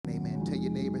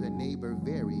neighbor,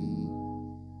 very,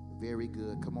 very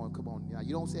good. Come on, come on. Now,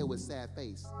 you don't say it with a sad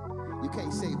face. You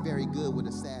can't say very good with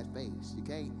a sad face. You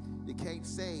can't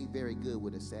say very good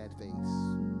with a sad face.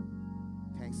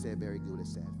 Can't say very good with a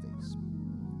sad face.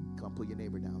 Come on, pull your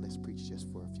neighbor down. Let's preach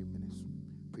just for a few minutes.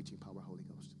 Preaching power, Holy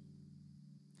Ghost.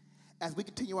 As we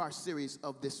continue our series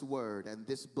of this word and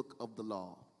this book of the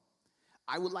law,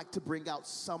 I would like to bring out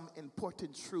some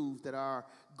important truths that are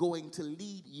going to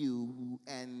lead you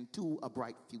and to a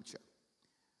bright future.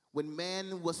 When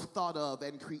man was thought of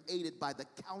and created by the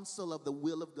counsel of the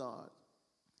will of God,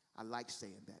 I like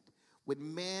saying that.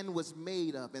 When man was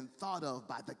made of and thought of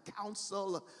by the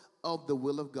counsel of the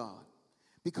will of God,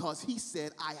 because he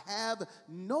said, I have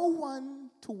no one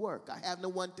to work. I have no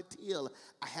one to till.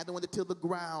 I have no one to till the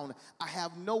ground. I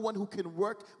have no one who can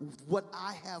work what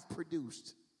I have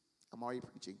produced. I'm already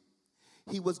preaching.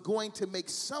 He was going to make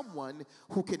someone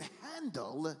who can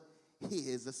handle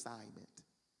his assignment.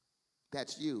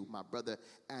 That's you, my brother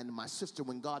and my sister.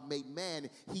 When God made man,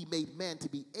 he made man to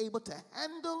be able to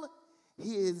handle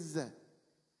his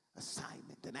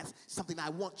assignment. And that's something I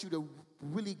want you to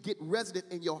really get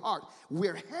resident in your heart.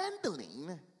 We're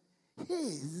handling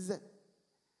his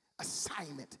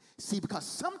assignment. See, because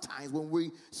sometimes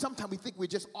we think we're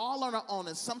just all on our own,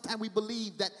 and sometimes we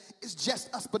believe that it's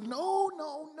just us. But no.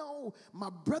 My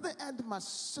brother and my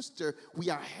sister, we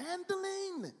are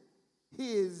handling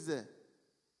his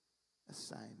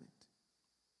assignment.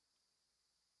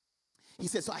 He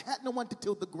said, so I had no one to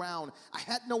till the ground. I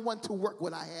had no one to work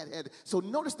what I had. So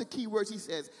notice the key words. He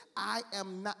says,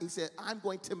 he said, I'm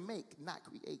going to make, not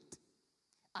create.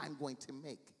 I'm going to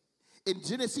make. In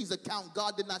Genesis' account,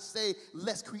 God did not say,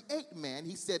 let's create man.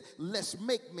 He said, let's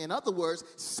make man. In other words,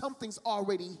 something's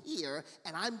already here,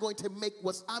 and I'm going to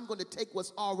take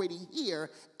what's already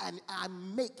here, and I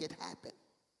make it happen.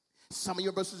 Some of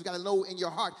your brothers got to know in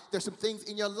your heart, there's some things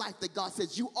in your life that God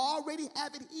says, you already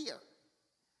have it here.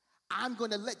 I'm going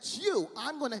to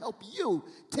help you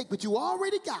take what you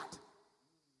already got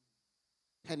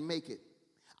and make it.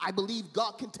 I believe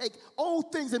God can take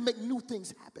old things and make new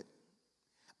things happen.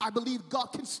 I believe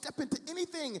God can step into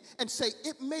anything and say,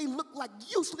 it may look like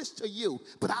useless to you,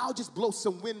 but I'll just blow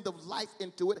some wind of life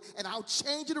into it, and I'll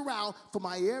change it around for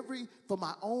my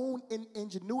own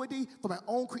ingenuity, for my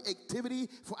own creativity,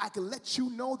 for I can let you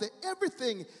know that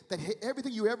everything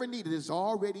you ever needed is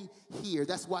already here.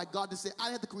 That's why God just said,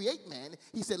 I had to create man.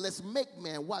 He said, let's make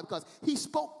man. Why? Because he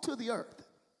spoke to the earth,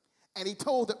 and he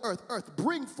told the earth,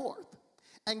 bring forth.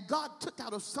 And God took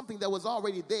out of something that was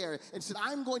already there and said,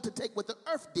 I'm going to take what the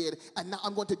earth did, and now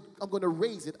I'm going to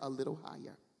raise it a little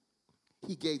higher.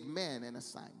 He gave man an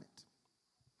assignment.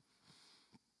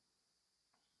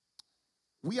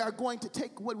 We are going to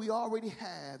take what we already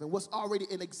have and what's already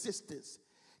in existence.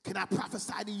 Can I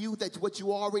prophesy to you that what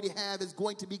you already have is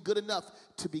going to be good enough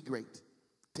to be great?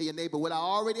 Tell your neighbor, what I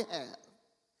already have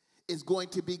is going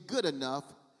to be good enough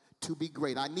to be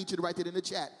great. I need you to write that in the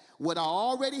chat. What I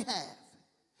already have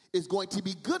is going to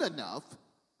be good enough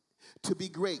to be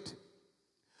great.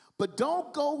 But you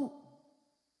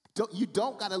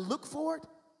don't got to look for it.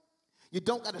 You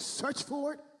don't got to search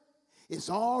for it. It's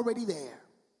already there.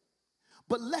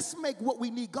 But let's make what we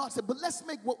need. God said, but let's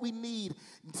make what we need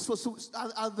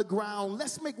out of the ground.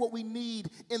 Let's make what we need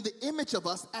in the image of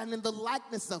us and in the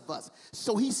likeness of us.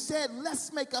 So he said,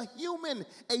 let's make a human,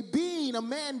 a being, a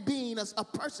man being, a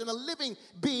person, a living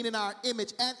being in our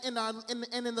image and in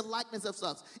the likeness of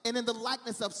us. And in the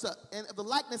likeness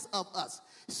of us.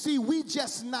 See, we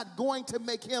just not going to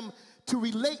make him to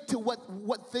relate to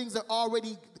what things are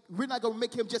already. We're not going to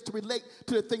make him just to relate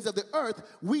to the things of the earth.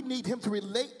 We need him to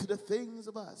relate to the things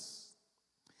of us.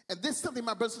 And this is something,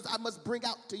 my brothers, I must bring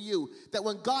out to you, that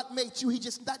when God made you, he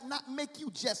just not make you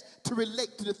just to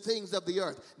relate to the things of the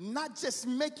earth. Not just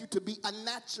make you to be a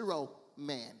natural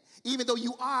man, even though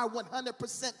you are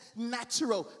 100%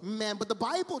 natural man. But the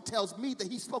Bible tells me that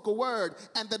he spoke a word,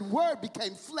 and that word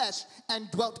became flesh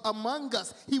and dwelt among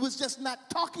us. He was just not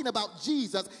talking about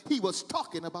Jesus. He was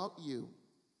talking about you.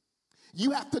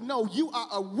 You have to know you are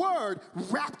a word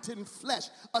wrapped in flesh,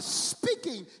 a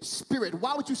speaking spirit.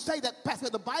 Why would you say that, Pastor?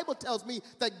 The Bible tells me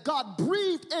that God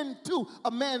breathed into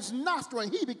a man's nostril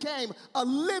and he became a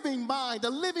living mind, a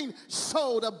living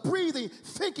soul, a breathing,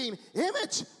 thinking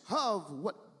image of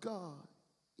what God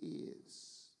is.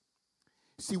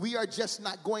 See, we are just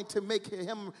not going to make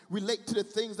him relate to the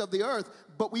things of the earth,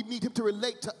 but we need him to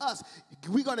relate to us.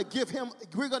 We're going to give him the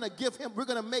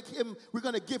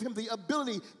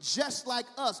ability just like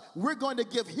us. We're going to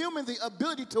give him the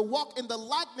ability to walk in the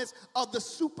likeness of the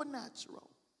supernatural.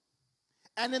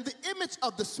 and in the image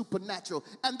of the supernatural,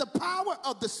 and the power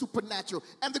of the supernatural,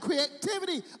 and the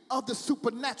creativity of the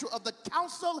supernatural, of the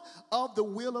counsel of the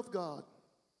will of God.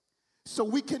 So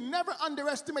we can never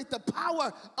underestimate the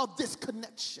power of this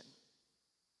connection.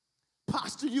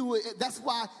 Posture you, that's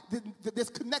why this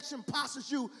connection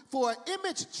postures you for an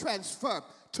image transfer.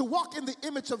 To walk in the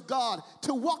image of God,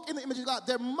 to walk in the image of God,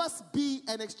 there must be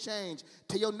an exchange.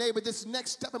 Tell your neighbor, this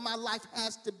next step in my life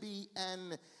has to be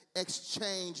an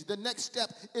exchange. The next step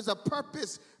is a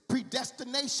purpose,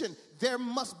 predestination. There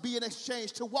must be an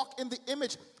exchange. To walk in the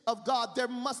image of God, there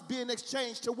must be an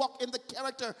exchange. To walk in the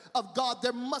character of God,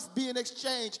 there must be an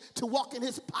exchange. To walk in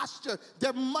his posture,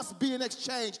 there must be an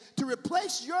exchange. To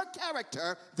replace your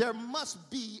character, there must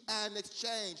be an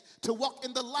exchange. To walk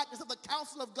in the likeness of the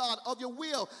counsel of God, of your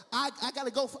will, I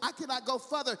cannot go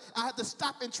further. I have to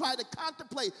stop and try to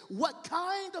contemplate what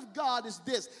kind of God is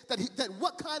this,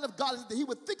 what kind of God is it that he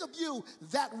would think of you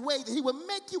that way, that he would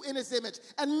make you in his image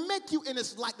and make you in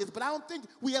his likeness. But I don't think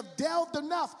we have delved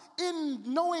enough in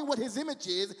knowing what his image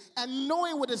is and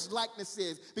knowing what his likeness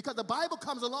is, because the Bible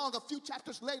comes along a few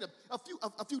chapters later,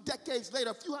 a few decades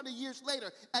later, a few hundred years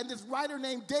later, and this writer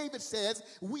named David says,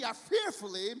 we are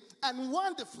fearfully and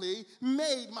wonderfully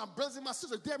made, my brothers and my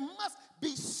sisters. There must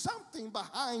be something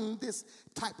behind this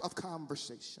type of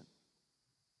conversation.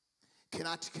 Can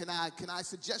I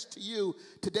suggest to you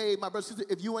today, my brothers and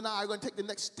sisters, if you and I are going to take the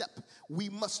next step, we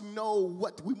must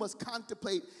we must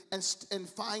contemplate and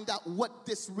find out what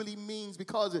this really means,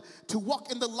 because to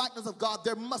walk in the likeness of God,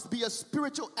 there must be a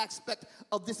spiritual aspect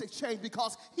of this exchange,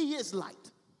 because he is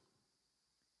light.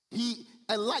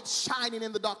 A light shining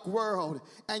in the dark world,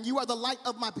 and you are the light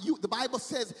of the Bible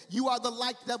says you are the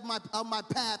light of my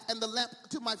path and the lamp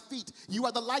to my feet. You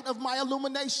are the light of my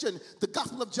illumination. The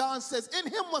Gospel of John says, in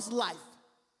him was life,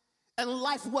 and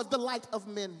life was the light of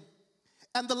men.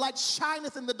 And the light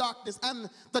shineth in the darkness, and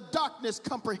the darkness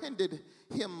comprehended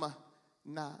him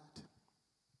not.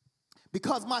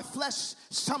 Because my flesh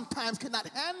sometimes cannot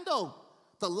handle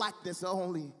the likeness,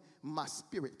 only my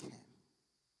spirit can.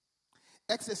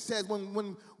 Exodus says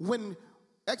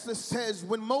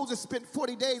when Moses spent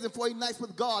 40 days and 40 nights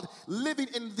with God, living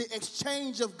in the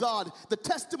exchange of God, the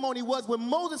testimony was when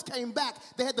Moses came back,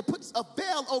 they had to put a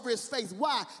veil over his face.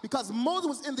 Why? Because Moses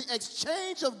was in the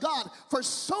exchange of God for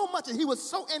so much, and he was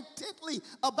so intently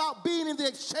about being in the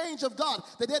exchange of God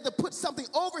that they had to put something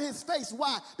over his face.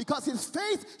 Why? Because his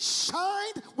faith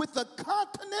shined with the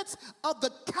countenance of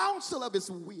the counsel of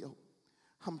his will.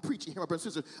 I'm preaching here, my brothers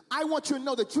and sisters. I want you to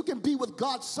know that you can be with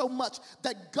God so much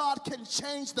that God can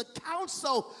change the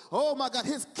counsel. Oh my God,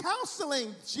 his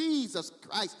counseling, Jesus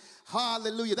Christ.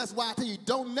 Hallelujah. That's why I tell you,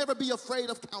 don't never be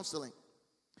afraid of counseling.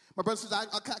 My brothers and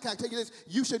sisters, can I tell you this?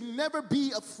 You should never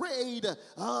be afraid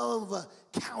of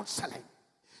counseling.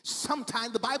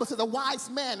 Sometimes the Bible says a wise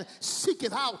man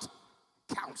seeketh out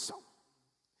counsel.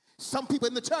 Some people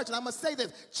in the church, and I must say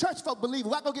this, church folk believe,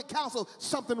 if I go get counsel,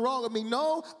 something wrong with me.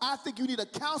 No, I think you need a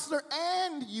counselor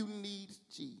and you need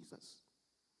Jesus.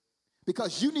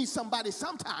 Because you need somebody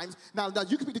sometimes, now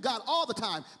you can be to God all the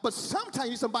time, but sometimes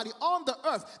you need somebody on the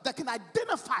earth that can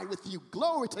identify with you.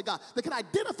 Glory to God. That can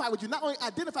identify with you. Not only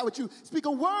identify with you, speak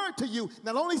a word to you.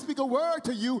 Not only speak a word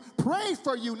to you, pray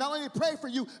for you. Not only pray for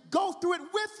you, go through it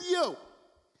with you.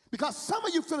 Because some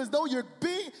of you feel as though you're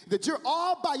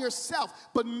all by yourself.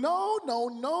 But no,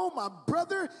 my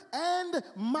brother and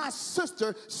my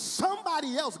sister,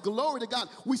 somebody else, glory to God.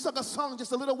 We sung a song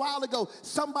just a little while ago.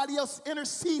 Somebody else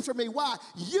intercedes for me. Why?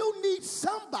 You need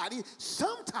somebody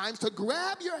sometimes to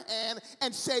grab your hand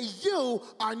and say, you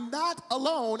are not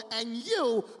alone and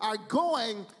you are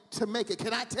going to make it.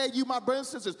 Can I tell you, my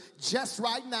brothers and sisters, just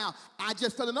right now, I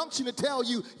just felt an unction to tell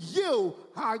you, you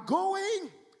are going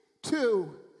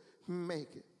to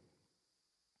make it.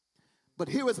 But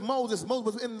here is Moses.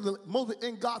 Moses was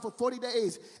in God for 40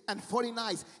 days and 40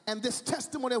 nights. And this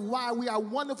testimony of why we are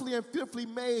wonderfully and fearfully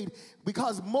made,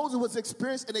 because Moses was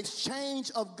experiencing an exchange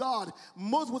of God.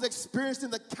 Moses was experiencing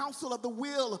the counsel of the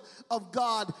will of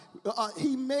God.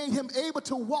 He made him able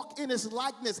to walk in his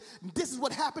likeness. This is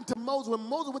what happened to Moses. When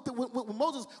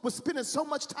Moses was spending so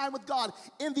much time with God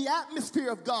in the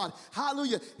atmosphere of God,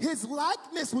 hallelujah, his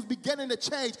likeness was beginning to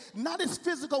change. Not his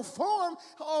physical form.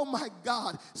 Oh my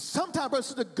God. Sometimes brothers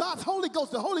and sisters, God's Holy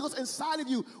Ghost, the Holy Ghost inside of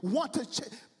you want to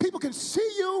change. People can see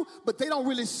you, but they don't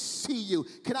really see you.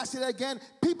 Can I say that again?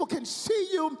 People can see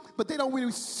you, but they don't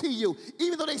really see you.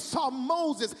 Even though they saw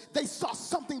Moses, they saw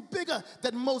something bigger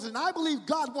than Moses. And I believe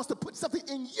God wants to put something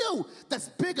in you that's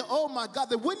bigger. Oh my God,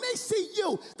 that when they see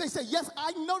you, they say, yes,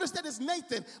 I noticed that it's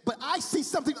Nathan, but I see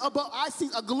something above. I see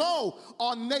a glow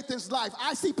on Nathan's life.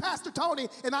 I see Pastor Tony,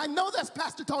 and I know that's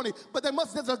Pastor Tony, but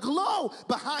there's a glow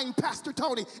behind Pastor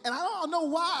Tony. And I don't know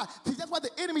why. See, that's why the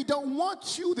enemy don't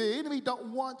want you. The enemy don't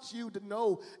want you to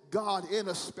know God in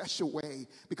a special way,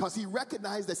 because he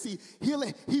recognized that, see,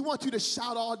 he wants you to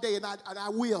shout all day, and I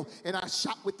will, and I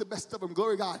shout with the best of them.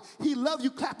 Glory to God. He loves you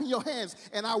clapping your hands,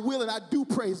 and I will, and I do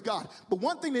praise God. But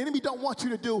one thing the enemy don't want you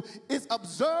to do is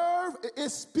observe,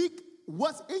 is speak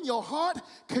what's in your heart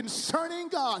concerning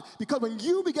God. Because when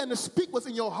you begin to speak what's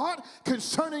in your heart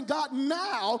concerning God,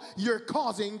 now you're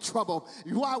causing trouble.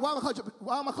 Why am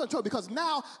I causing trouble? Because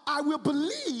now I will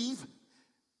believe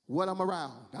what I'm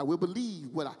around. I will believe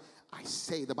what I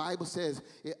say. The Bible says,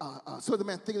 so the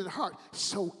man thinking in the heart,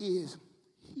 so is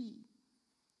he.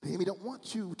 The enemy don't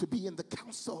want you to be in the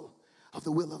counsel of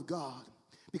the will of God.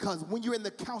 Because when you're in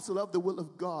the counsel of the will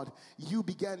of God, you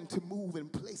begin to move in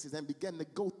places and begin to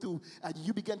go through, and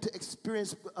you begin to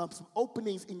experience some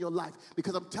openings in your life.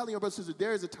 Because I'm telling you, brothers and sisters,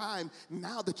 there is a time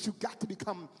now that you got to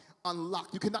become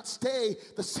unlocked. You cannot stay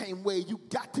the same way. You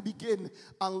got to begin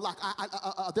unlocked.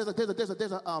 There's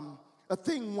a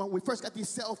thing when we first got these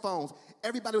cell phones.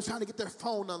 Everybody was trying to get their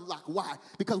phone unlocked. Why?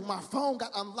 Because when my phone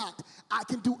got unlocked, I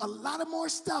can do a lot of more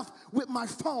stuff with my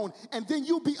phone. And then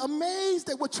you'll be amazed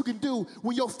at what you can do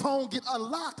when your phone get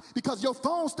unlocked, because your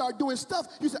phone start doing stuff.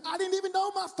 You say, I didn't even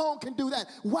know my phone can do that.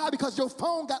 Why? Because your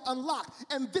phone got unlocked.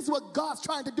 And this is what God's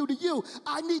trying to do to you.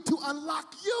 I need to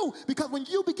unlock you, because when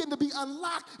you begin to be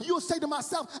unlocked, you'll say to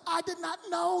myself, I did not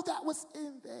know that was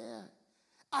in there.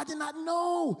 I did not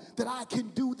know that I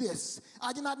can do this.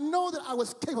 I did not know that I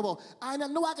was capable. I did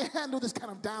not know I can handle this kind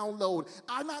of download.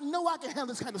 I did not know I can handle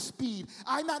this kind of speed.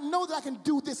 I did not know that I can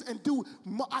do this and do,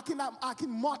 I can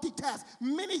multitask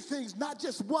many things, not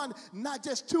just one, not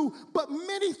just two, but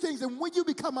many things. And when you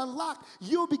become unlocked,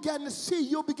 you'll begin to see,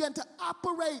 you'll begin to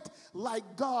operate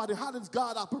like God. And how does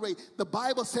God operate? The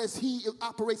Bible says he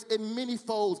operates in many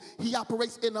folds. He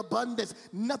operates in abundance.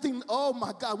 Nothing, oh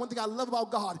my God, one thing I love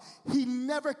about God, he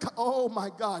never, oh my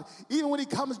God, even when he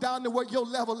comes down to what your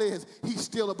level is, he's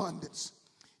still abundance.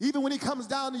 Even when he comes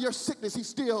down to your sickness, he's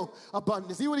still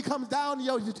abundance. Even when he comes down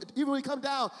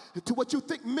to what you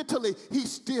think mentally,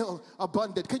 he's still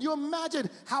abundant. Can you imagine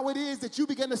how it is that you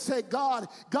begin to say, God,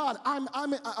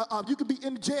 you can be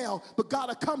in jail, but God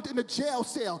will come in a jail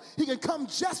cell. He can come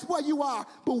just where you are,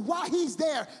 but while he's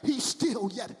there, he's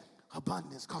still yet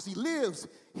abundance, because he lives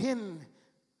in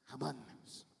abundance.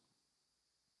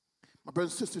 My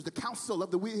brothers and sisters, the counsel of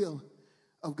the will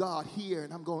of God here,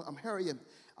 and I'm hurrying.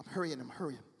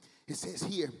 It says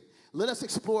here, let us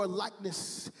explore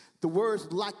likeness. The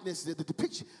word likeness,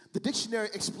 the dictionary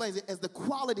explains it as the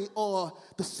quality or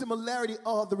the similarity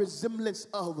or the resemblance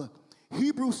of.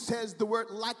 Hebrew says the word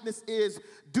likeness is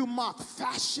dumat,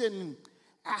 fashion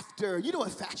after. You know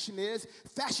what fashion is?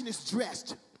 Fashion is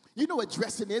dressed. You know what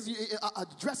dressing is.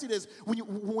 Dressing is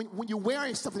when you're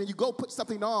wearing something and you go put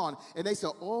something on, and they say,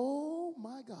 oh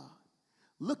my God,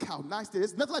 look how nice it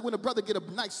is. Nothing like when a brother get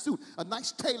a nice suit, a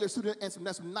nice tailor suit, and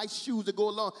some nice shoes to go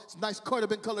along, some nice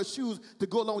cardamom color shoes to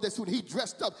go along with that suit. He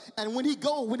dressed up, and when he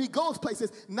goes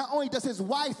places, not only does his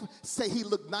wife say he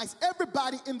looked nice,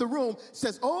 everybody in the room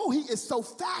says, oh, he is so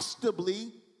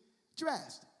fashionably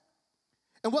dressed.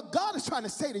 And what God is trying to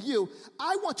say to you,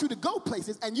 I want you to go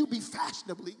places and you be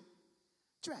fashionably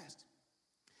dressed.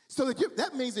 So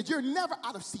that means that you're never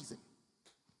out of season.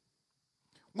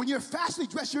 When you're fashionably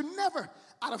dressed, you're never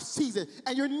out of season.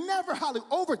 And you're never highly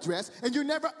overdressed, and you're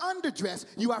never underdressed.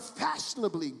 You are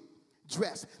fashionably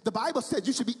dressed. The Bible says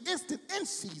you should be instant in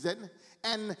season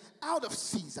and out of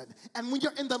season. And when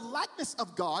you're in the likeness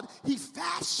of God, he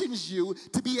fashions you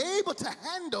to be able to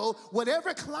handle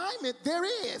whatever climate there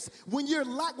is. When you're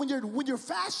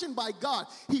fashioned by God,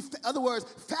 in other words,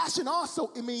 fashion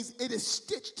also, it means it is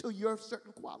stitched to your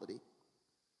certain quality.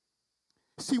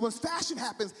 See, when fashion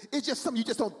happens, it's just something you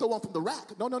just don't throw on from the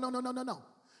rack. No.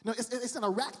 No, it's an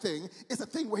Iraq thing. It's a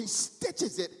thing where he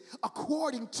stitches it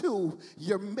according to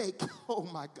your make. Oh,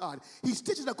 my God. He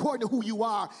stitches it according to who you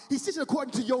are. He stitches it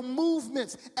according to your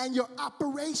movements and your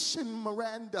operation,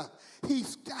 Miranda. He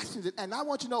fashions it. And I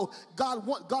want you to know,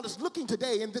 God is looking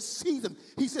today in this season.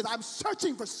 He says, I'm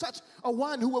searching for such a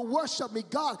one who will worship me.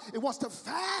 God, it wants to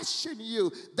fashion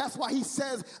you. That's why he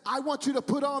says, I want you to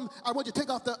put on, I want you to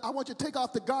take off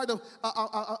the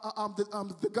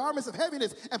garments of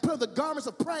heaviness and put on the garments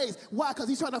of praise. Why? Because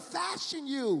he's trying to fashion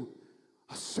you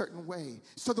a certain way.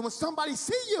 So that when somebody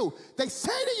see you, they say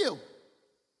to you,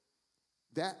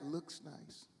 that looks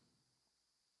nice.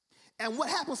 And what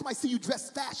happens when somebody see you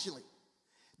dressed fashionably?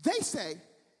 They say,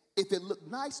 if it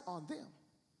looked nice on them,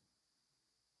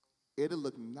 it'll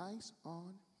look nice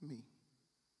on me.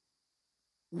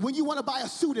 When you want to buy a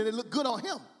suit and it look good on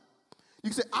him,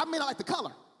 you can say, I may not like the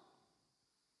color.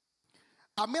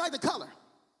 I may like the color,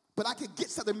 but I can get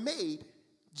something made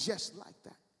just like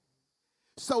that.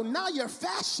 So now your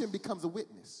fashion becomes a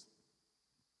witness.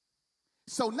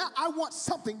 So now I want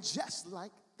something just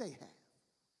like they have.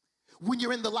 When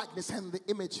you're in the likeness and the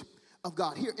image of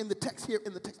God. Here in the text,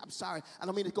 I'm sorry. I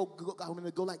don't mean to go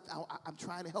like, I'm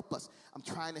trying to help us. I'm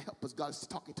trying to help us. God is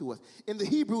talking to us. In the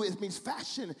Hebrew, it means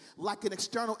fashion like an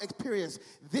external experience.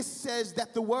 This says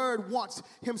that the word wants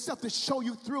himself to show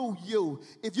you through you.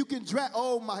 If you can dress,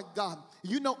 oh my God.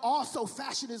 You know also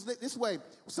fashion is this way.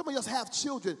 Some of us have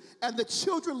children, and the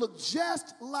children look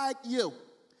just like you.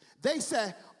 They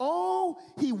say, oh,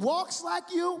 he walks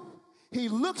like you. He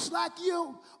looks like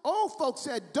you. Old folks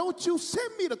said, don't you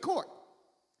send me to court.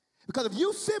 Because if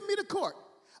you send me to court,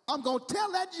 I'm going to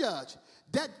tell that judge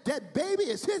that baby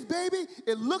is his baby.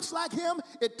 It looks like him.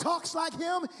 It talks like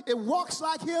him. It walks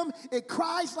like him. It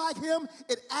cries like him.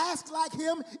 It asks like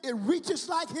him. It reaches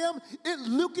like him.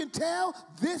 You can tell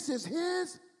this is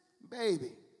his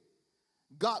baby.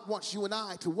 God wants you and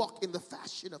I to walk in the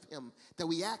fashion of him, that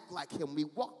we act like him, we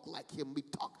walk like him, we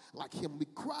talk like him, we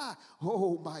cry.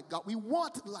 Oh my God, we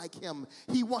want like him.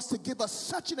 He wants to give us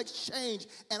such an exchange,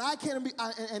 and I'm telling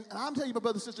you, my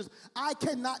brothers and sisters, I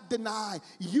cannot deny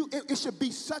you. It should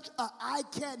be such a I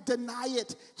can't deny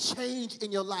it change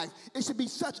in your life. It should be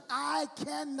such I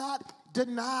cannot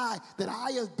deny that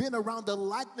I have been around the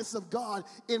likeness of God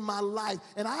in my life,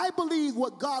 and I believe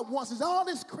what God wants is all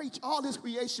this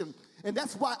creation. And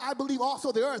that's why I believe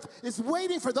also the earth is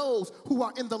waiting for those who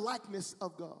are in the likeness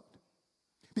of God.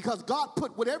 Because God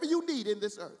put whatever you need in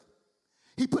this earth.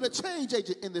 He put a change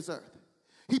agent in this earth.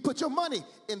 He put your money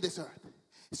in this earth.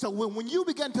 So when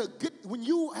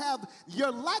you have your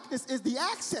likeness is the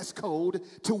access code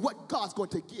to what God's going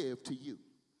to give to you.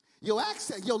 Your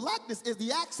likeness is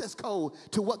the access code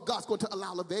to what God's going to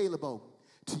allow available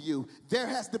to you. There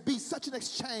has to be such an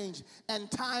exchange and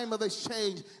time of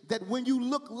exchange that when you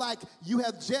look like you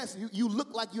have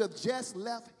just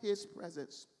left his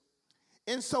presence.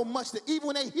 In so much that even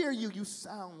when they hear you, you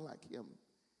sound like him.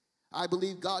 I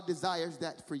believe God desires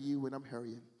that for you, and I'm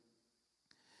hurrying.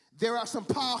 There are some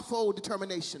powerful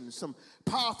determinations, some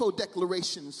powerful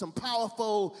declarations, some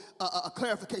powerful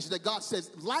clarifications that God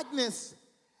says, likeness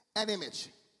and image.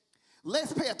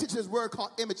 Let's pay attention to this word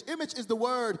called image. Image is the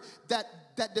word that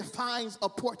defines a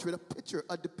portrait, a picture,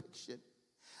 a depiction.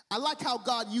 I like how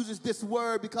God uses this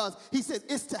word because he says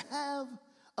it's to have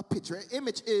a picture. An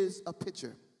image is a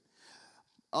picture.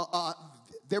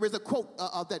 There is a quote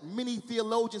that many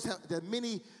theologians have, that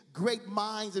many great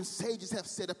minds and sages have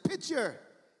said, a picture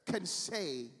can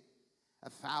say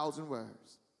 1,000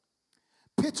 words.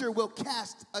 Picture will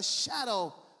cast a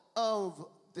shadow of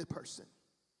the person.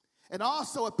 And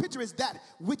also a picture is that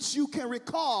which you can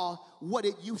recall what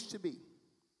it used to be.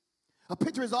 A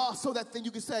picture is also that thing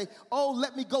you can say, oh,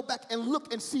 let me go back and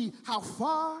look and see how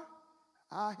far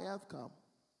I have come.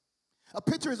 A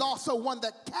picture is also one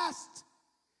that casts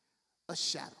a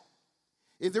shadow.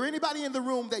 Is there anybody in the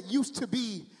room that used to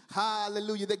be,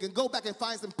 hallelujah, they can go back and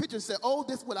find some pictures and say, oh,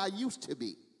 this is what I used to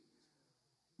be.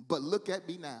 But look at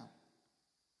me now.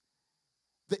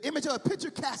 The image of a picture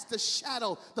casts a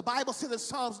shadow. The Bible says in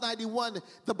Psalms 91,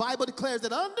 the Bible declares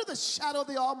that under the shadow of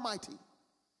the Almighty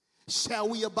shall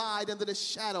we abide under the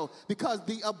shadow, because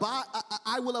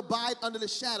I will abide under the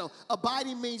shadow.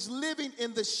 Abiding means living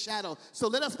in the shadow. So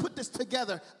let us put this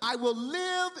together. I will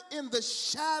live in the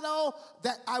shadow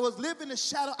I will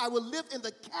live in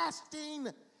the casting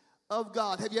of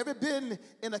God. Have you ever been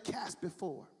in a cast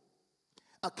before?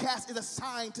 A cast is a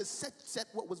sign to set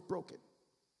what was broken.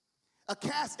 A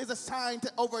cast is a sign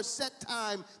to over a set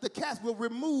time, the cast will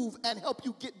remove and help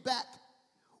you get back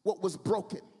what was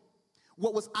broken.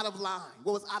 what was out of line,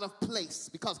 what was out of place.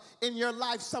 Because in your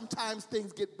life, sometimes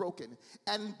things get broken.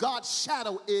 And God's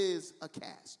shadow is a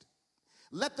cast.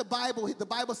 The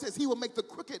Bible says he will make the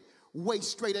crooked way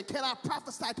straight. And can I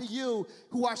prophesy to you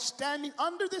who are standing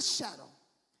under this shadow?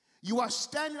 You are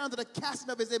standing under the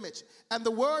casting of his image, and the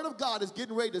word of God is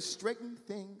getting ready to straighten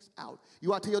things out.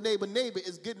 You are to your neighbor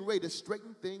is getting ready to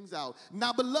straighten things out.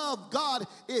 Now, beloved God,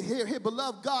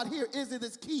 beloved God, here is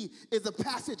this key, is a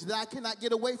passage that I cannot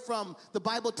get away from. The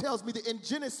Bible tells me that in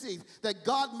Genesis, that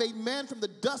God made man from the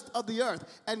dust of the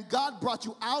earth, and God brought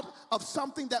you out of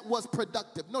something that was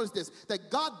productive. Notice this, that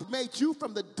God made you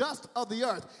from the dust of the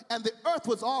earth, and the earth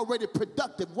was already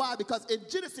productive. Why? Because in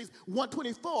Genesis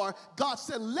 1:24, God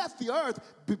said, let the earth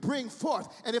bring forth.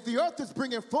 And if the earth is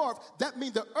bringing forth, that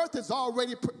means the earth is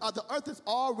already productive.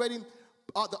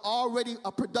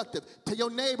 To your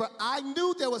neighbor, I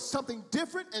knew there was something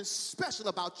different and special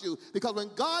about you, because when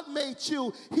God made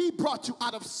you, he brought you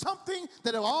out of something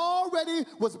that already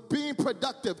was being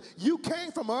productive. You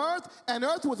came from earth, and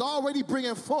earth was already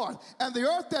bringing forth. And the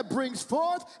earth that brings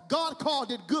forth, God called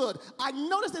it good. I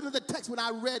noticed in the text when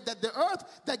I read that the earth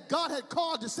that God had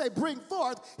called to say bring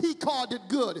forth, he called it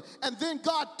good. And then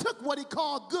God took what he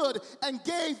called good and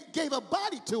gave a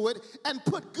body to it and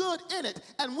put good in it.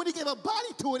 And when he gave a body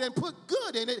to it and put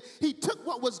good in it, he took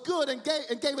what was good and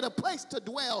gave it a place to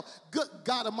dwell. Good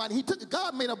God Almighty.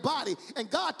 God made a body, and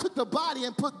God took the body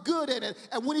and put good in it.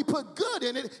 And when he put good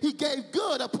in it, he gave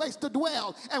good a place to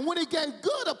dwell. And when he gave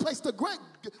good a place to dwell,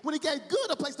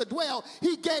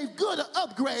 he gave good an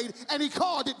upgrade, and he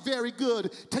called it very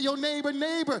good. Tell your neighbor,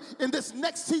 in this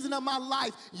next season of my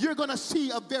life, you're going to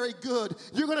see a very good.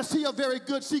 You're going to see a very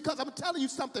good. See, because I'm telling you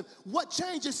something. What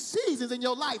changes seasons in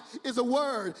your life is a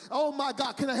word. Oh my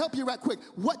God, can I help you right quick?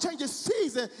 What changes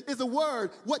season is a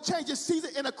word. What changes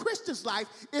season in a Christian's life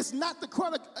is not the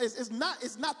it's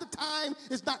not the time,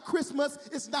 it's not Christmas,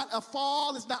 it's not a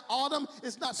fall, it's not autumn,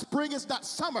 it's not spring, it's not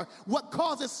summer. What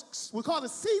causes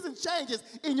season changes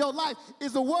in your life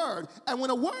is a word. And when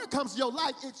a word comes to your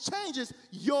life, it changes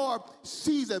your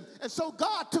season. And so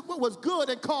God took what was good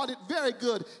and called it very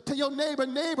good. To your neighbor,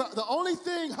 the only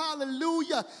thing,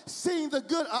 hallelujah, seeing the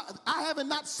good, I haven't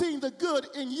not seen the good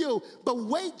in you, but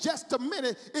wait just a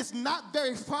minute, it's not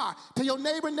very far. To your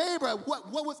neighbor,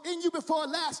 what was in you before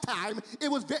last time, it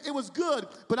was good,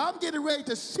 but I'm getting ready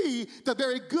to see the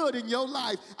very good in your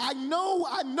life. I know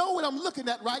what I'm looking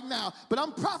at right now, but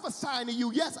I'm prophesying to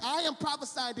you. Yes, I am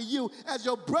prophesying to you as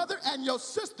your brother and your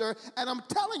sister, and I'm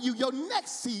telling you, your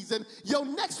next season, your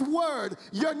next word,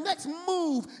 your next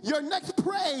move, your next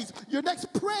praise, your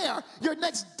next prayer, your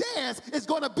next dance is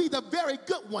going to be the very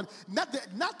good one. Not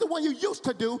the one you used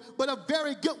to do, but a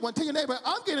very good one. Tell your neighbor,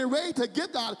 I'm getting ready to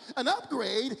give God an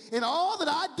upgrade in all that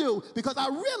I do, because I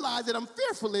realize that I'm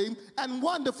fearfully and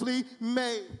wonderfully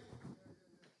made.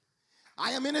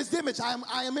 I am in his image.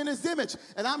 I am in his image.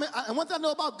 And one thing I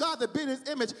know about God, that being in his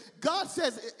image, God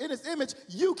says in his image,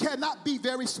 you cannot be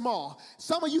very small.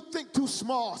 Some of you think too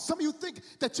small. Some of you think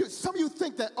that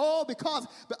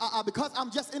because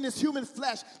I'm just in this human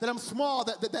flesh, that I'm small,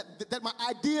 that my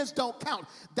ideas don't count,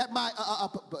 that my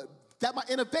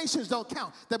innovations don't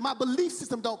count, that my belief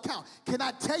system don't count. Can I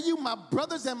tell you, my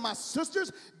brothers and my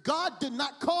sisters, God did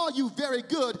not call you very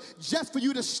good just for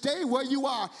you to stay where you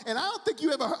are. And I don't think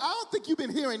you've been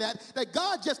hearing that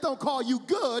God just don't call you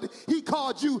good, he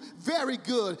called you very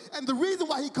good. And the reason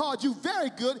why he called you very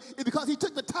good is because he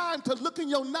took the time to look in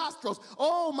your nostrils.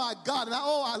 Oh my God, and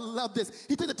I love this.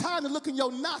 He took the time to look in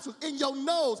your nostrils, in your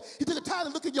nose. He took the time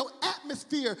to look in your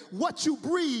atmosphere, what you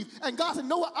breathe. And God said,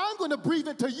 Noah, I'm going to breathe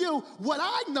into you what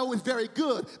I know is very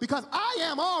good, because I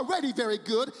am already very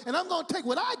good, and I'm going to take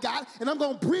what I got and I'm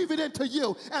going to breathe it into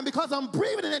you. And because I'm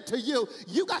breathing it into you,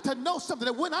 you got to know something,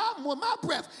 that when my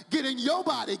breath get in your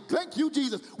body, thank you,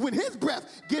 Jesus, when his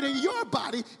breath get in your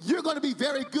body, you're going to be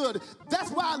very good.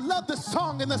 That's why I love the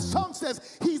song, and the song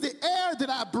says, he's the air that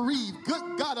I breathe,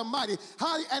 good God Almighty.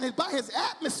 And by his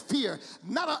atmosphere,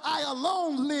 not I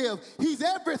alone live, he's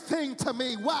everything to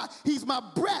me. Why? He's my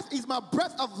breath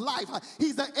of life.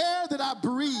 He's the air that I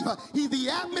breathe. He's the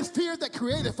atmosphere that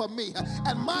created for me.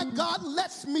 And my God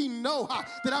lets me know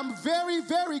that I'm very,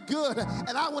 very good.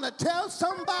 And I want to tell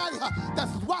somebody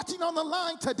that's watching on the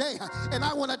line today, and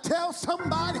I want to tell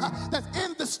somebody that's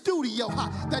in the studio,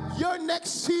 that your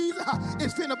next season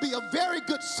is going to be a very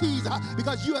good season,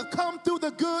 because you have come through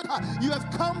the good, you have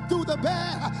come through the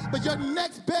bad, but your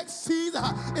next big season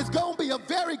is going to be a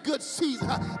very good season.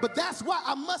 But that's why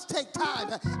I must take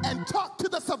time and talk to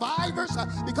the survivors,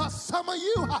 because some of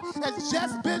you has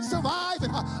just been surviving.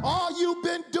 All you've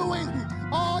been doing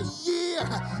all year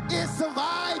is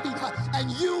surviving,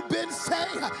 and you've been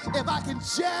saying if I can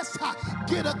just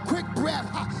get a quick breath,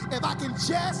 if I can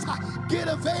just get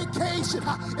a vacation,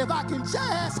 if I can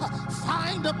just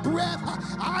find a breath,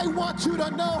 I want you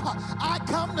to know I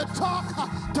come to talk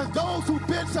to those who've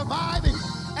been surviving,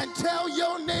 and tell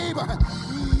your neighbor,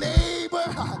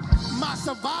 my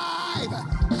survive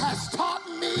has taught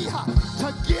me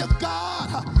to give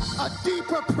God a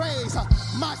deeper praise.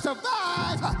 My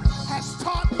survive has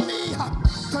taught me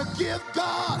to give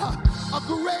God a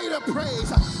greater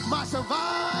praise. My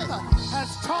survive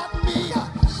has taught me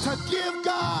to give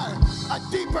God a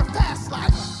deeper fast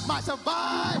life. My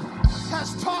survive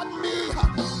has taught me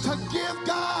to give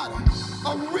God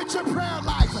a richer prayer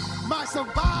life. My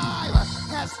survive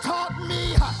has taught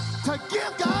me to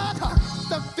give God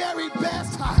the very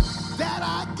best that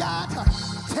I got.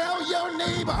 Tell your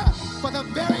neighbor for the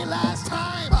very last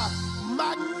time,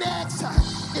 my next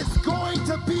is going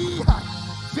to be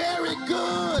very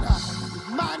good.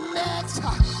 My next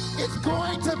is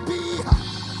going to be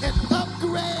an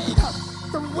upgrade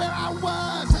from where I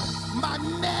was. My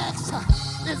next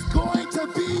is going to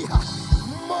be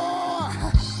more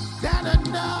than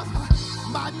enough.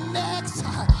 My next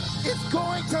is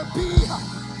going to be,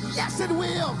 yes it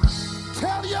will.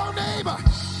 Tell your neighbor,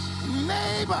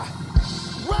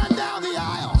 run down the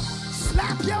aisle,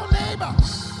 slap your neighbor,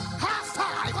 high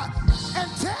five, and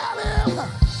tell him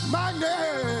my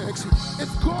next is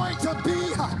going to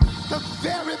be the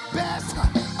very best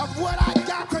of what I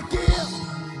got to give.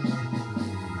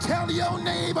 Tell your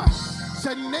neighbor,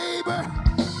 say neighbor,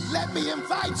 let me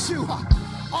invite you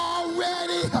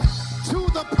already to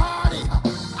the party.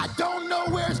 I don't know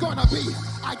where it's gonna be.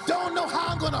 I don't know how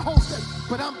I'm gonna host it,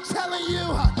 but I'm telling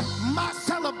you, my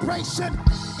celebration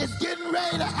is getting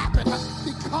ready to happen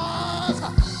because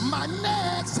my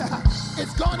next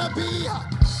is gonna be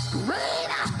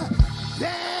greater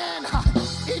than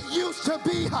it used to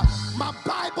be. My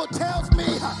Bible tells me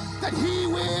that he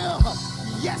will,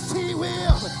 yes he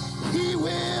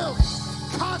will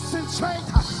concentrate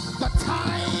the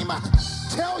time.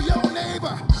 Tell your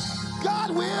neighbor,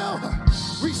 God will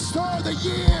restore the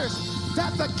years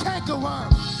that the cankerworm,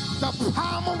 the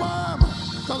palmer worm,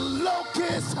 the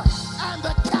locust, and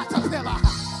the caterpillar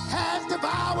has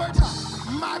devoured.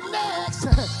 My next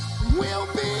will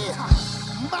be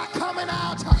my coming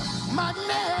out. My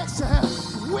next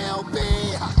will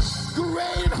be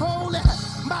great and holy.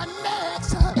 My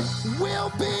next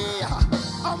will be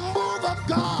a move of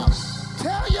God.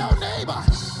 Tell your neighbor,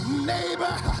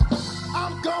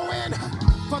 I'm going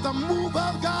for the move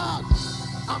of God.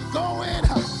 I'm going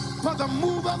for the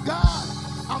move of God.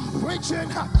 I'm preaching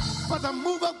for the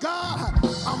move of God.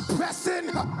 I'm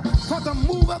pressing for the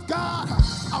move of God.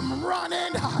 I'm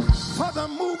running for the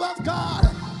move of God.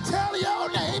 Tell your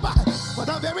neighbor for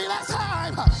the very last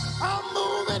time, I'm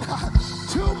moving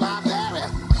to my very,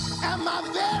 and my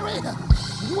very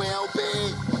will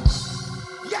be.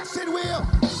 Yes, it will.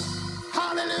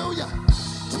 Hallelujah.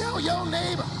 Tell your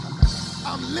neighbor,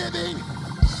 I'm living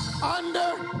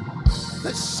under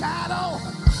the shadow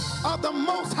of the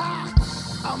Most High.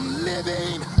 I'm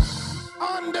living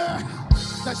under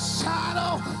the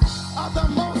shadow of the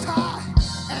Most High.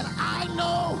 And I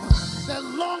know that as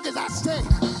long as I stay,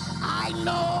 I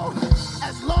know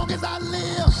as long as I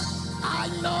live, I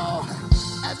know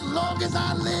as long as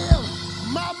I live,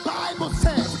 my Bible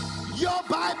says, your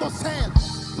Bible says,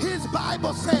 his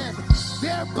Bible says,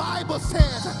 their Bible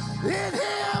says, in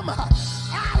him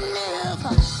I live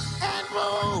and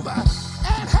move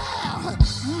and have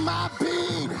my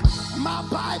being. My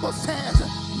Bible says,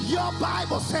 your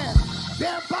Bible says,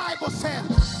 their Bible says,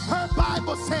 her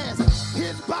Bible says,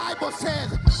 his Bible says,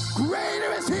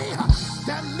 greater is he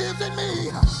that lives in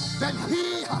me than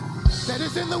he that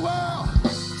is in the world.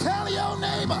 Tell your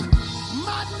neighbor,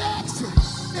 my next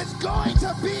is going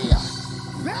to be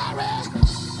very,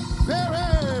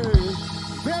 very,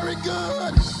 very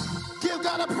good. Give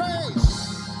God a praise.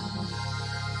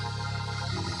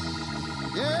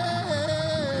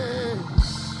 Yeah.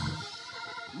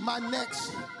 My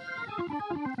next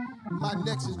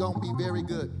is going to be very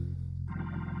good.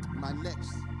 My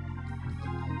next.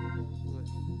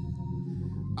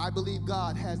 I believe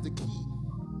God has the key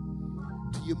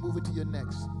to you moving to your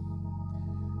next.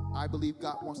 I believe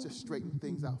God wants to straighten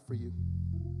things out for you.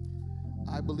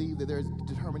 I believe that there's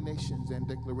determinations and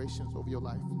declarations over your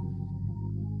life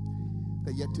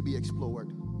that are yet to be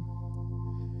explored.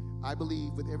 I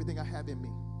believe with everything I have in me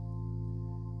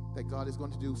that God is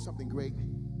going to do something great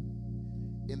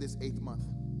in this 8th month.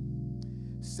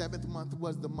 7th month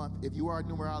was the month. If you are a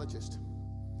numerologist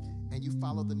and you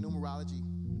follow the numerology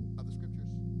of the scriptures,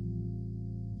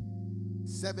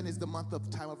 7 is the month of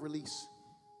time of release.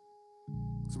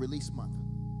 It's a release month.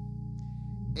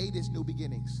 8 is new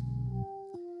beginnings.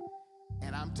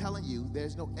 And I'm telling you,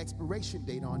 there's no expiration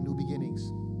date on new beginnings.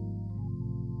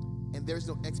 And there's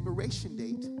no expiration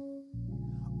date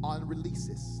on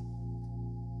releases.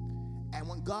 And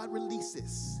when God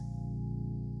releases,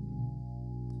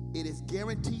 it is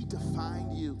guaranteed to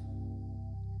find you.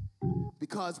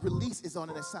 Because release is on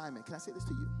an assignment. Can I say this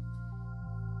to you?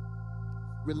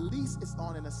 Release is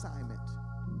on an assignment.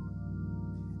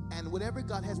 And whatever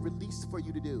God has released for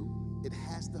you to do, it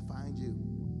has to find you.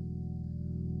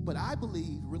 But I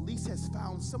believe release has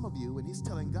found some of you, and he's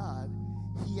telling God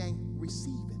he ain't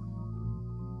receiving.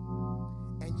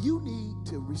 And you need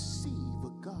to receive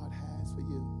what God has for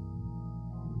you.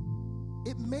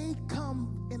 It may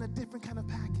come in a different kind of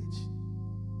package.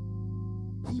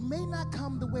 He may not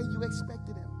come the way you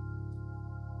expected him.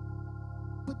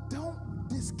 But don't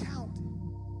discount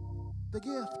the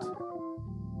gift.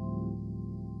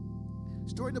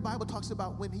 Story in the Bible talks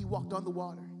about when he walked on the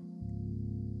water.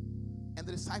 And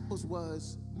the disciples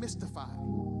was mystified.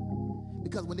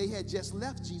 Because when they had just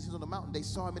left Jesus on the mountain, they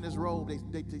saw him in his robe.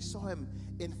 They saw him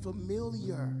in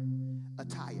familiar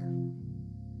attire.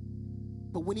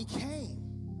 But when he came,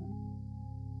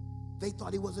 they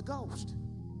thought he was a ghost.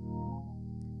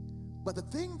 But the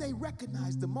thing they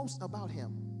recognized the most about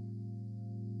him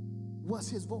was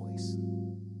his voice.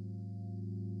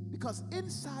 Because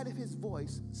inside of his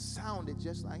voice sounded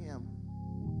just like him.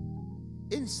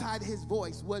 Inside his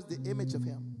voice was the image of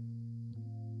him.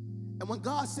 And when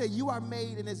God said you are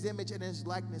made in his image and his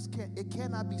likeness, it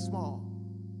cannot be small.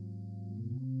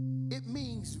 It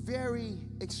means very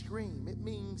extreme. It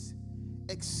means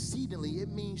exceedingly. It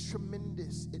means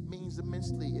tremendous. It means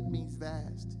immensely. It means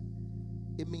vast.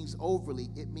 It means overly.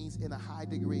 It means in a high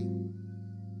degree.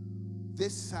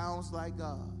 This sounds like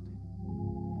God.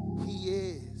 He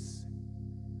is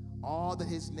all that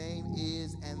his name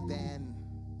is, and then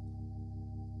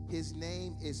his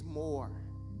name is more.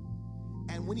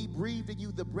 And when he breathed in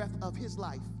you the breath of his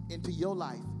life into your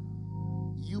life,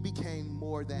 you became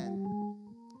more than.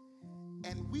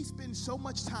 And we spend so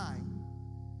much time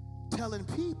telling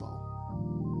people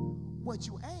what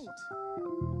you ain't.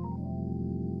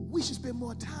 We should spend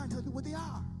more time telling people what they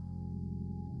are.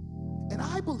 And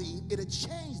I believe it'll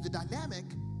change the dynamic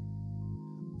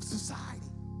of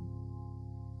society.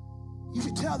 You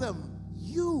should tell them,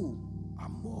 you are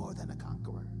more than a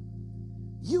conqueror.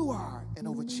 You are an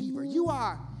overachiever. You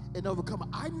are an overcomer.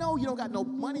 I know you don't got no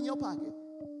money in your pocket.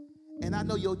 And I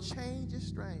know your change is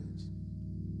strange.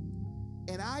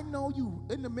 And I know you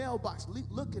in the mailbox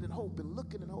looking and hoping,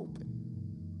 looking and hoping.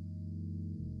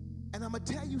 And I'm going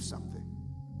to tell you something.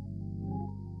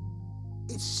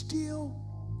 It's still,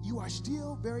 you are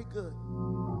still very good.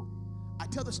 I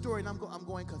tell the story, and I'm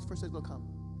going because first it's going to come.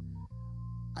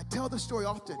 I tell the story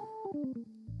often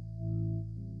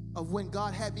of when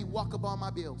God had me walk up on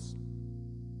my bills.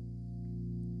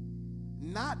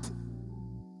 Not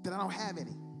that I don't have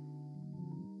any.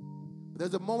 But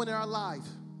there's a moment in our life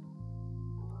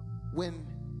when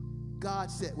God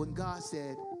said,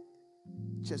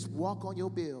 just walk on your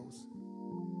bills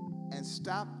and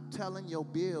stop telling your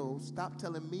bills, stop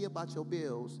telling me about your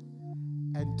bills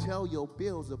and tell your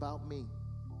bills about me.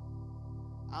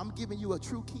 I'm giving you a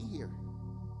true key here.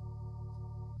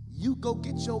 You go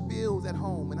get your bills at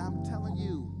home, and I'm telling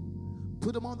you,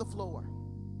 put them on the floor,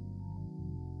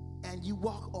 and you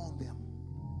walk on them,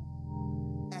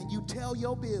 and you tell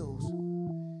your bills,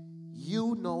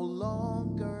 you no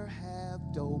longer have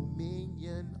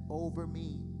dominion over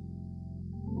me.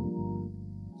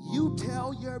 You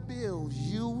tell your bills,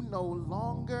 you no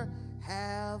longer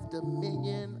have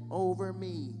dominion over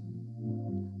me.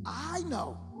 I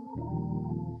know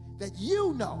that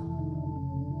you know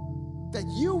that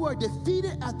you were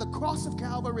defeated at the cross of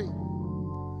Calvary.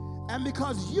 And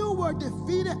because you were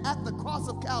defeated at the cross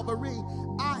of Calvary,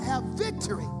 I have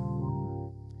victory.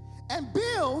 And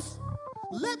bills,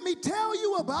 let me tell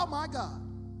you about my God.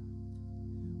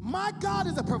 My God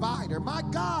is a provider. My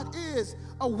God is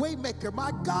a way maker.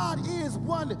 My God is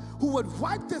one who would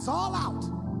wipe this all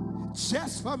out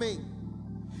just for me.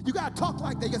 You got to talk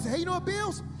like that. You say, hey, you know what,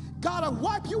 bills? God will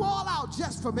wipe you all out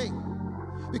just for me.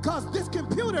 Because this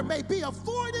computer may be a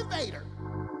foreign invader.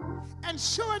 And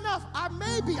sure enough, I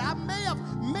may have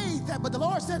made that, but the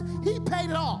Lord said he paid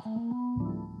it all.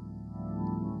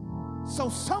 So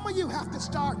some of you have to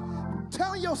start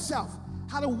telling yourself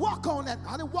how to walk on that,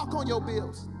 how to walk on your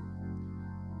bills.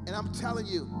 And I'm telling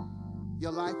you,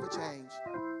 your life will change.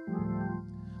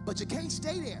 But you can't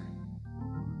stay there.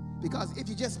 Because if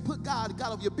you just put God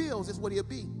over your bills, that's what he'll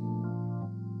be.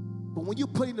 But when you're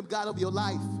putting God over your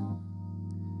life,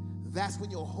 that's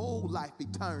when your whole life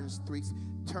turns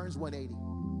 180.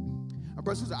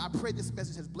 Brothers and sisters, I pray this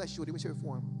message has blessed you in any way, shape, or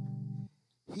form.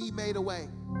 He made a way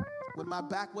when my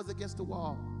back was against the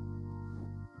wall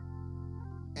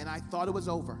and I thought it was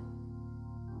over.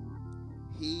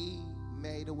 He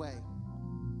made a way.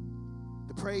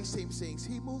 The praise team sings,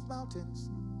 He moved mountains.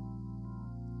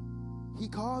 He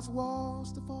caused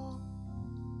walls to fall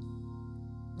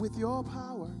with your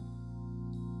power.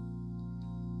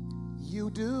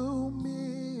 You do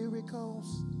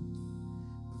miracles.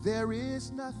 There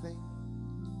is nothing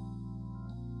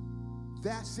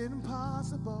that's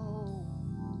impossible.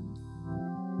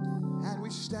 And we're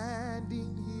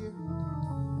standing here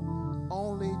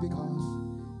only because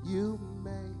you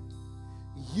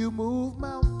move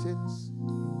mountains.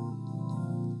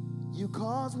 You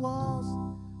cause walls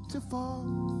to fall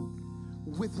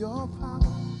with your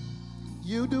power.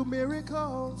 You do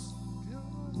miracles.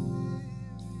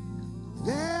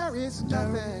 There is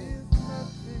nothing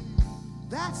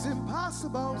that's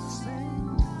impossible.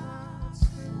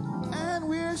 And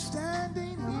we're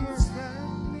standing here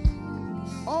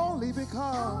only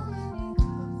because,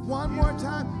 one more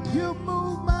time, you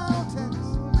move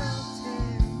mountains.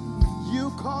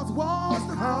 You cause walls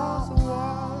to fall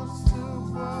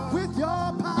with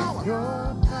your power.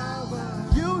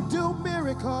 You do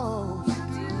miracles.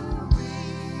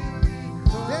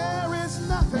 There is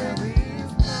nothing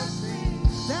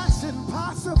that's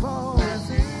impossible.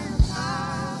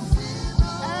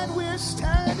 And we're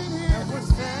standing here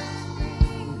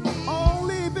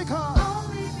only because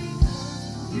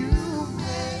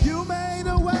you made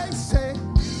a way. Say,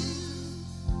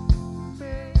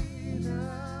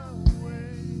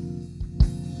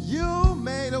 you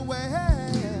made a way.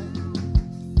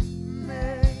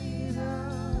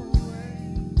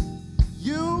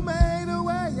 You made a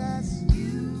way, yes.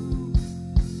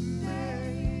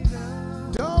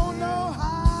 Don't know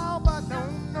how,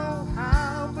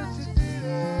 but you did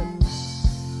it.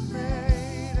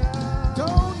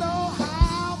 Don't know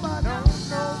how, but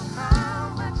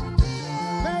you did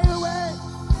it. Made a way.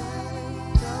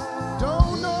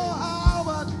 Don't know how,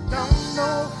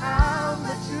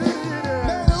 but you did it.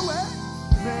 Made a way.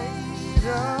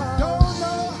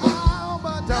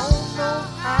 Don't know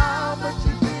how, but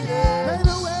you did it. Made a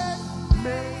way.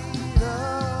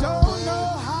 Don't know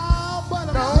how, but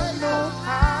I'm grateful.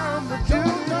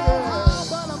 Don't know how,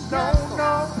 but I'm grateful. Don't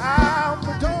know how,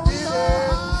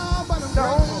 but I'm grateful.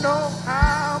 Don't know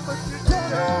how, but you did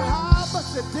it.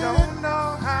 Don't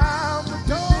know how, but you did it.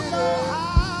 Don't know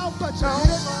how, but you did it. Don't know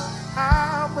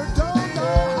how, but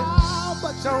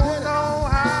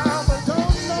you did it. Don't know how, but you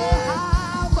did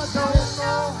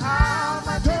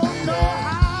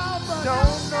it.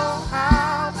 Don't know how, but you did it. Don't know how, but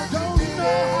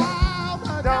don't know how, but don't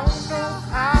know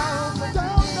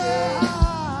how, but don't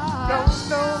know how, but don't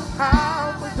know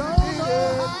how, but don't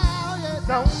know how, yeah.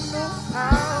 Don't know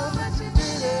how, but you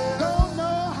did it. Don't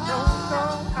know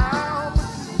how, but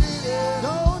you did it.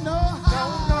 Don't know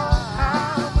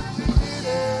how, but you did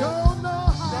it. Don't know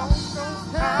how,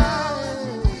 but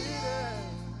you did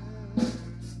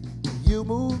it. You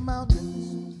move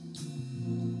mountains.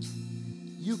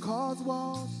 You cause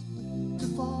walls to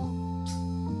fall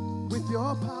with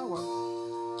your power.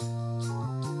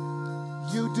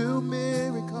 You do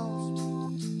miracles.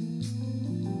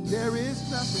 There is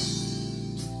nothing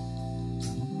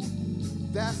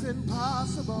that's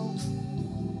impossible.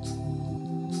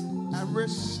 And we're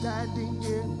standing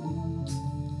here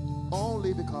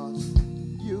only because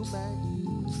you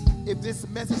made. If this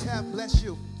message has blessed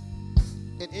you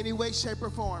in any way, shape, or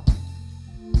form,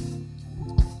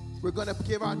 we're going to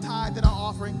give our tithe and our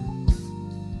offering.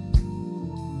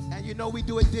 And you know we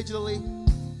do it digitally.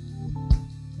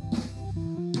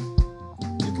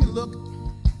 You can look.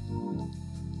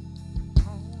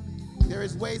 There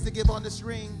is ways to give on the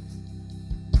screen.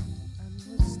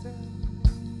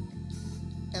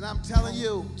 And I'm telling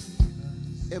you,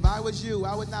 if I was you,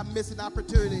 I would not miss an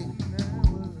opportunity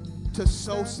to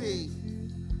sow seed.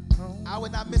 I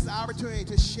would not miss an opportunity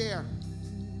to share.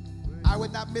 I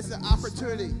would not miss an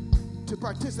opportunity to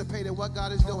participate in what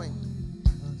God is doing.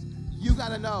 You got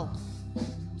to know.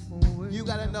 You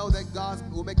got to know that God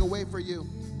will make a way for you.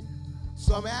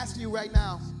 So I'm asking you right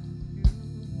now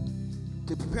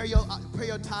to prepare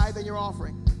your tithe and your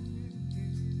offering.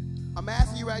 I'm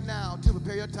asking you right now to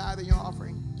prepare your tithe and your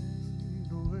offering.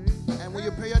 And when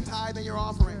you prepare your tithe and your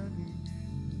offering,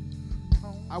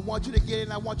 I want you to get it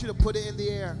and I want you to put it in the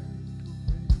air.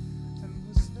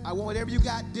 I want whatever you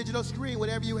got, digital screen,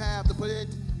 whatever you have, to put it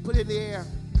in the air.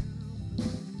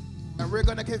 And we're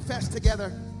going to confess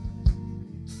together.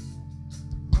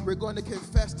 We're going to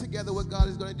confess together what God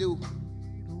is going to do.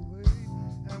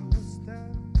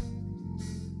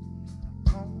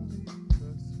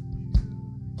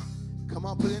 Come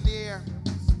on, put it in the air.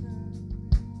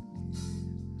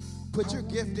 Put your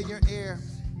gift in your ear.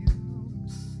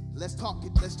 Let's talk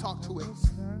to it.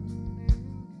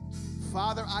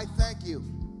 Father, I thank you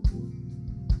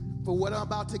for what I'm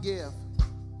about to give.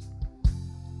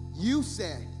 You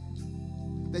said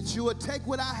that you would take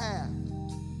what I have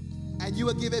and you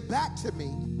would give it back to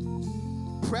me.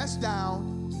 Press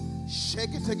down,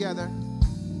 shake it together,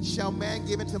 shall man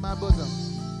give into my bosom.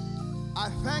 I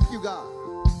thank you, God.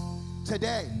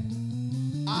 Today,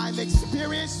 I'm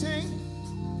experiencing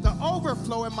the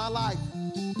overflow in my life.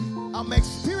 I'm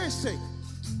experiencing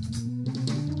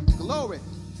glory,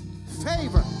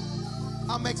 favor.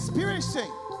 I'm experiencing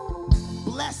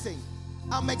blessing.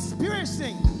 I'm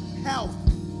experiencing health.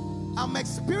 I'm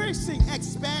experiencing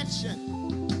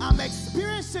expansion. I'm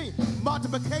experiencing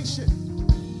multiplication.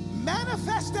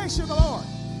 Manifestation of the Lord.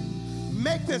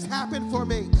 Make this happen for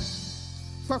me.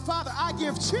 For Father, I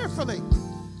give cheerfully.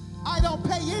 I don't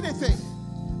pay anything.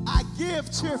 I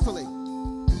give cheerfully.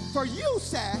 For you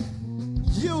said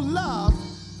you love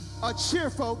a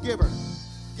cheerful giver.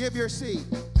 Give your seed.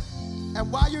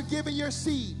 And while you're giving your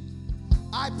seed,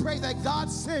 I pray that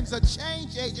God sends a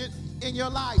change agent in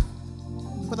your life.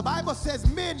 For the Bible says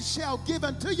men shall give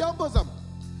unto your bosom.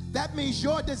 That means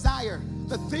your desire,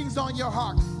 the things on your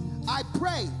heart. I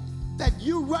pray that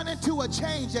you run into a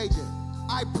change agent.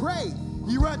 I pray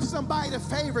you run into somebody to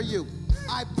favor you.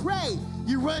 I pray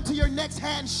you run into your next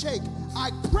handshake.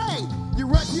 I pray you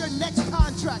run to your next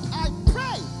contract. I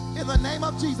pray in the name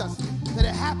of Jesus that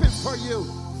it happens for you.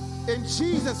 In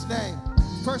Jesus' name.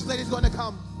 First Lady's going to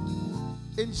come.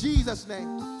 In Jesus'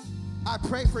 name. I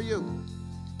pray for you.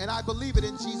 And I believe it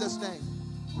in Jesus' name.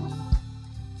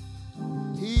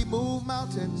 He moved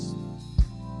mountains.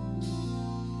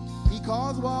 He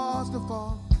caused walls to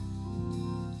fall.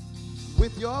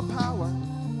 With your power,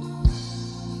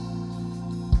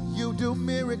 you do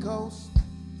miracles.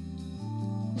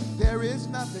 There is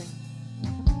nothing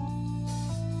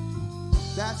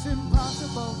that's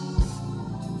impossible.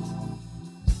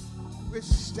 We're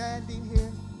standing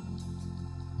here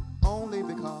only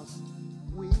because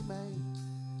we made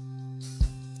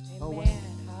a way.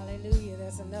 Amen. Hallelujah.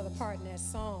 There's another part in that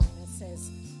song that says,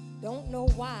 don't know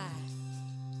why,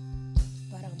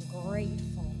 but I'm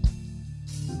grateful.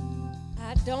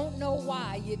 I don't know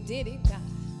why you did it, God,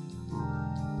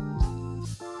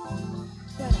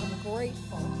 but I'm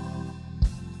grateful.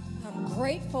 I'm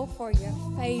grateful for your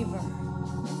favor.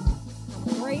 I'm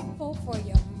grateful for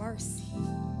your mercy.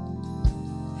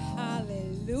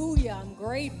 Hallelujah. I'm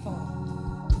grateful.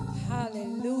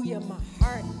 Hallelujah. My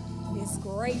heart is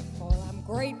grateful. I'm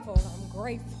grateful. I'm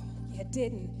grateful. You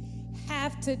didn't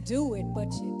have to do it,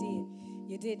 but you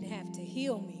did. You didn't have to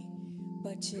heal me,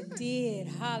 but you did.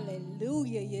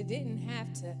 Hallelujah. You didn't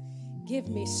have to give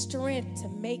me strength to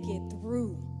make it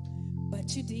through,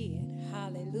 but you did.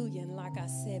 Hallelujah. And like I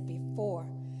said before,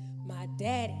 my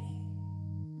daddy,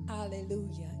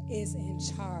 hallelujah, is in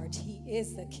charge. He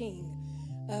is the King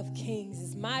of Kings.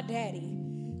 It's my daddy.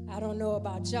 I don't know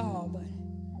about y'all, but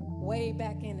way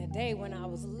back in the day when I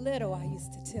was little, I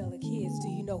used to tell the kids, do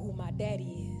you know who my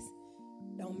daddy is?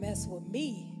 Don't mess with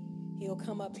me. He'll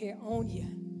come up here on you.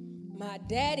 My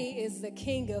daddy is the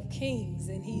King of Kings,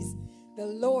 and he's the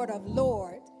Lord of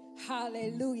Lords.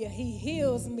 Hallelujah. He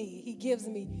heals me. He gives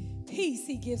me peace.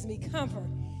 He gives me comfort.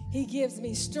 He gives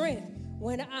me strength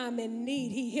when I'm in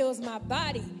need. He heals my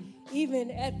body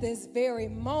even at this very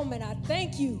moment. I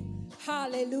thank you,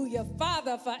 hallelujah,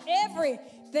 Father, for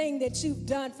everything that you've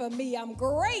done for me. I'm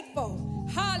grateful,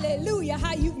 hallelujah,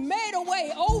 how you've made a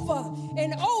way over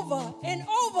and over and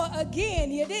over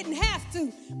again. You didn't have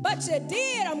to, but you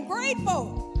did. I'm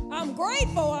grateful. I'm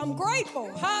grateful. I'm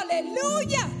grateful.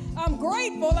 Hallelujah. I'm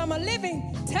grateful. I'm a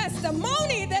living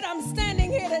testimony that I'm standing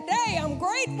here today. I'm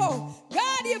grateful.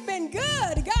 God, you've been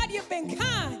good. God, you've been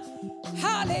kind.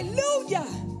 Hallelujah.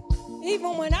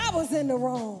 Even when I was in the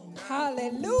wrong.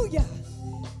 Hallelujah.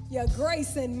 Your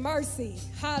grace and mercy.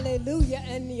 Hallelujah.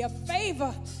 And your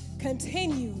favor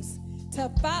continues to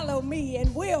follow me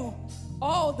and will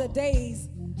all the days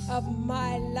of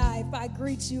my life. I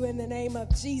greet you in the name of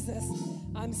Jesus.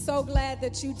 I'm so glad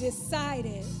that you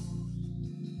decided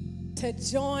to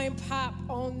join Pop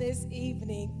on this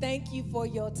evening. Thank you for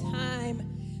your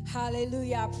time.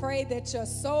 Hallelujah. I pray that your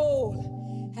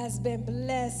soul has been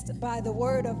blessed by the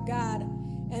word of God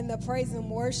and the praise and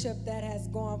worship that has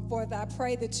gone forth. I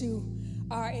pray that you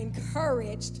are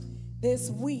encouraged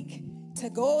this week to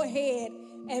go ahead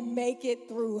and make it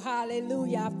through.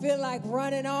 Hallelujah. I feel like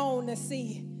running on to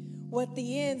see what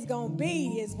the end's gonna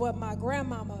be, is what my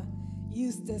grandmama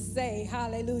used to say.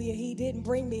 Hallelujah. He didn't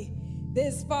bring me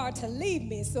this far to leave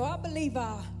me, so I believe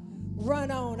I'll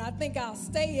run on. I think I'll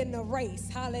stay in the race.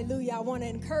 Hallelujah. I want to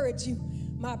encourage you,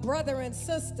 my brother and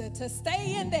sister, to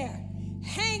stay in there.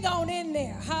 Hang on in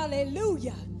there.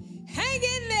 Hallelujah. Hang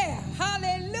in there.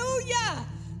 Hallelujah.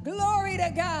 Glory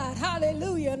to God.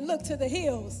 Hallelujah. And look to the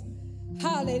hills.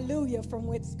 Hallelujah. From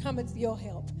which cometh your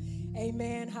help.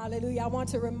 Amen. Hallelujah. I want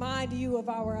to remind you of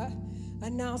our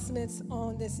announcements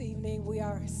on this evening. We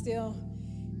are still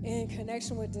in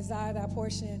connection with Desire Thy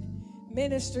Portion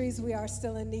Ministries. We are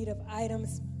still in need of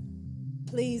items.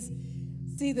 Please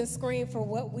see the screen for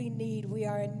what we need. We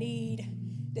are in need.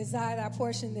 Desire Thy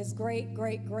Portion, this great,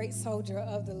 great, great soldier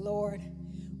of the Lord.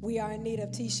 We are in need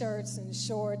of t-shirts and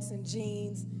shorts and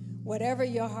jeans, whatever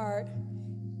your heart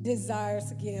desires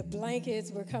to give.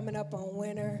 Blankets, we're coming up on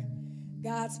winter.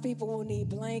 God's people will need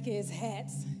blankets,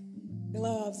 hats,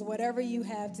 gloves, whatever you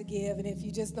have to give. And if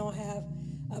you just don't have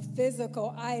a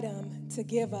physical item to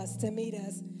give us, to meet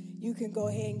us, you can go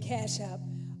ahead and cash up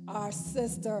our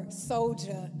sister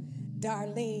soldier,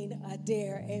 Darlene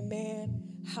Adair. Amen.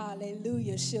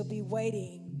 Hallelujah. She'll be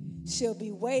waiting. She'll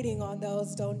be waiting on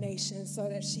those donations so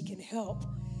that she can help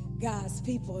God's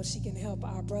people. She can help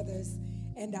our brothers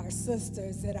and our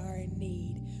sisters that are in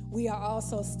need. We are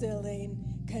also still in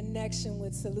connection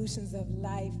with Solutions of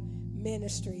Life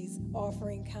Ministries,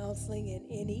 offering counseling in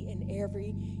any and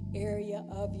every area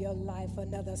of your life.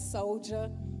 Another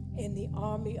soldier in the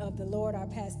army of the Lord, our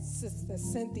pastor, Sister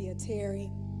Cynthia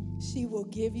Terry. She will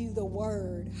give you the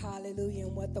word, hallelujah,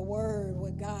 and what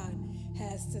God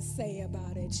has to say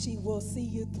about it. She will see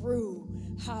you through,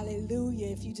 hallelujah.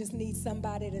 If you just need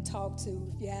somebody to talk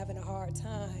to, if you're having a hard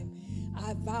time,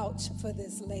 I vouch for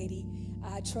this lady.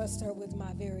 I trust her with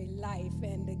my very life.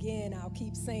 And again, I'll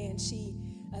keep saying she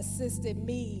assisted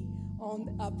me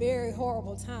on a very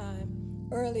horrible time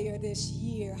earlier this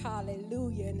year,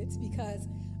 hallelujah. And it's because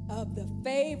of the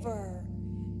favor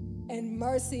and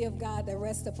mercy of God that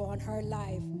rests upon her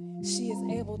life. She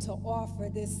is able to offer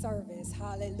this service,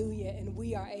 hallelujah, and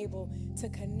we are able to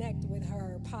connect with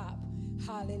her, Pop,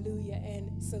 hallelujah,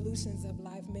 and Solutions of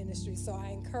Life Ministry. So I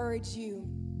encourage you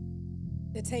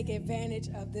to take advantage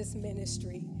of this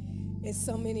ministry. It's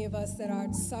so many of us that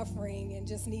are suffering and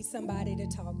just need somebody to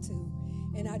talk to.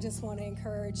 And I just want to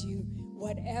encourage you,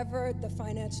 whatever the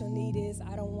financial need is,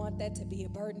 I don't want that to be a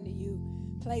burden to you.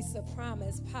 Place a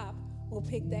promise. Pop will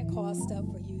pick that cost up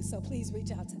for you. So please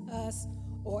reach out to us,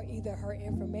 or either her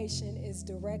information is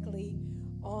directly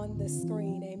on the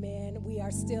screen. Amen. We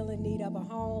are still in need of a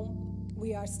home.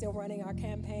 We are still running our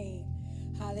campaign,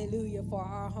 hallelujah, for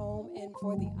our home and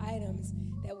for the items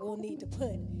that we'll need to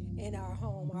put in our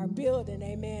home, our building.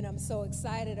 Amen. I'm so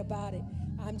excited about it.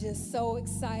 I'm just so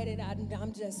excited.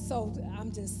 I'm just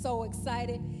so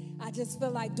excited. I just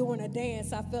feel like doing a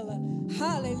dance. I feel a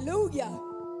hallelujah.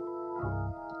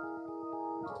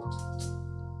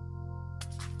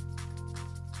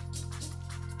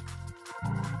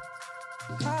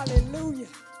 Hallelujah.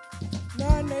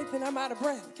 No, Nathan, I'm out of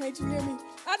breath. Can't you hear me?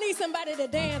 I need somebody to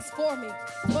dance for me.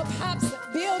 For Pop's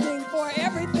building, for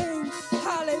everything,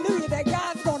 hallelujah, that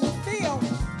God's going to fill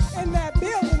in that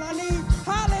building. I need,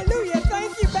 hallelujah,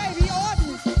 thank you, baby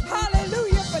Audrey.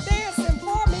 Hallelujah, for dancing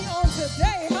for me on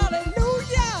today.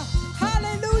 Hallelujah.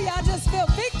 Hallelujah. I just feel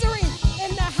victory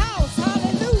in the house.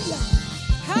 Hallelujah.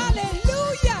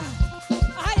 Hallelujah.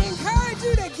 I encourage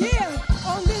you to give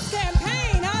on this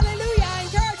campaign. Hallelujah. I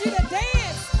encourage you to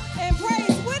dance and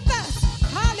praise with us.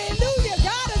 Hallelujah.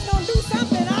 God is going to do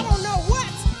something. I don't know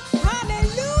what.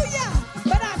 Hallelujah.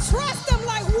 But I trust him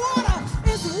like water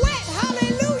is wet.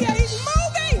 Hallelujah. He's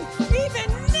moving even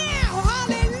now.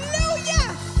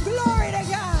 Hallelujah. Glory to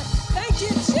God. Thank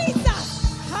you, Jesus.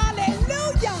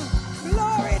 Hallelujah.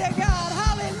 Glory to God.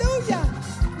 Hallelujah.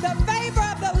 The favor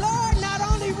of the Lord not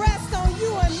only rests on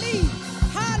you and me.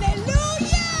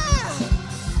 Hallelujah.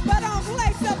 But on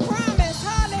place of promise.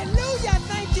 Hallelujah.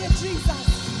 Thank you, Jesus.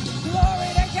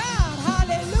 Glory to God.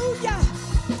 Hallelujah.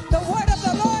 The word of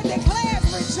the Lord declares,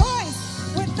 rejoice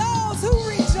with those who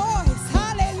rejoice.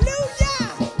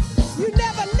 Hallelujah. You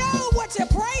never know what you're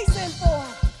praising for.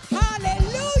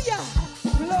 Hallelujah.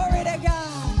 Glory to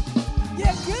God.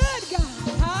 You're good, God.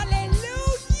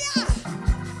 Hallelujah.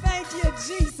 Thank you,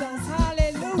 Jesus.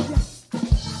 Hallelujah.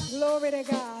 Glory to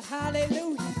God.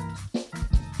 Hallelujah.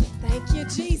 Thank you,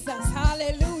 Jesus.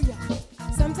 Hallelujah.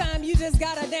 Sometimes you just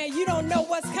gotta dance. You don't know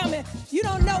what's coming. You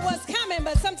don't know what's coming,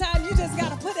 but sometimes you just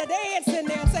gotta put a dance in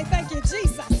there and say, thank you,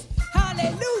 Jesus.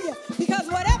 Hallelujah. Because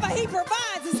whatever he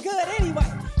provides is good anyway.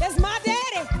 It's my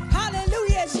daddy.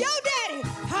 Hallelujah. It's your daddy.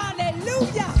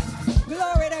 Hallelujah.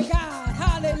 Glory to God.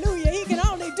 Hallelujah. He can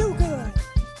only do good.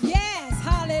 Yes.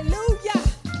 Hallelujah.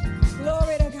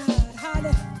 Glory to God.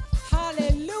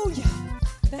 Hallelujah.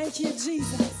 Thank you,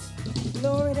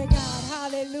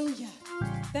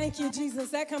 Thank you,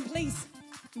 Jesus. That completes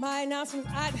my announcement.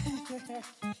 Yes!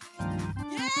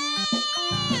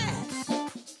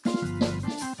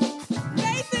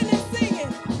 Nathan is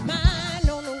singing. Mine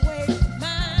on the way,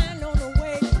 mine on the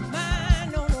way,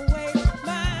 mine on the way,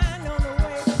 mine on the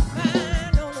way,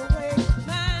 mine on the way,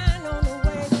 mine on the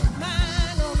way,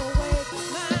 mine on the way,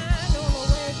 mine on the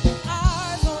way,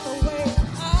 ours on the way,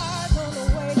 ours on the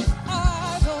way,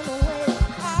 ours on the way,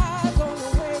 ours on the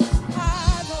way, ours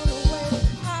on the way,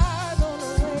 ours on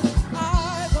the way,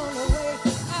 ours on the way,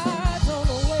 ours on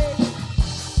the way.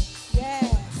 Yes,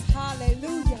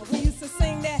 hallelujah. We used to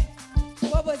sing that.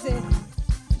 What was it?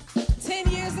 10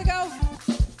 years ago?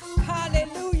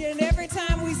 Hallelujah. And every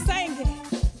time we sang it,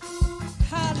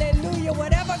 hallelujah,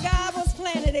 whatever God was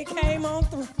planning, it came on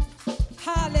through.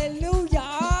 Hallelujah.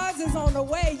 Ours is on the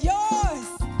way. Yours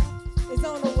is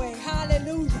on the way.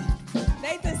 Hallelujah.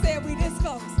 Nathan said we this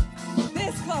close.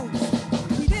 This close.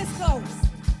 We this close.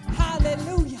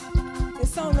 Hallelujah.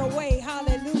 It's on the way.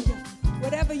 Hallelujah.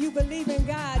 Whatever you believe in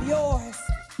God, yours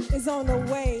is on the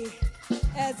way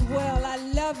as well. I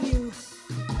love you.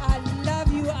 I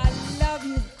love you. I love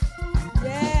you.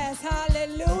 Yes,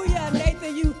 hallelujah.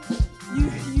 Nathan, you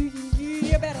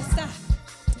better stop.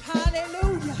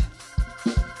 Hallelujah.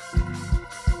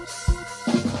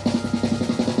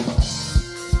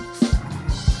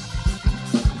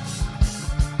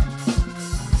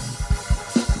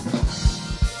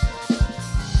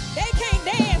 They can't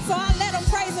dance, so I let them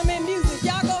praise them in music.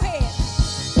 Y'all go ahead.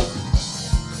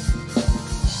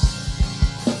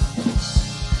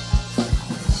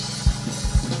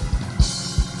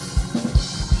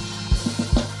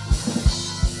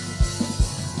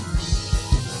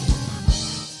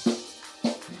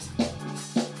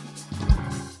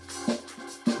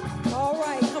 All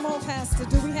right, come on, Pastor.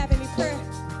 Do we have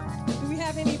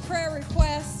any prayer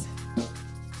requests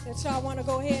that y'all want to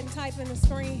go ahead and type in the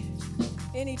screen?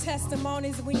 Any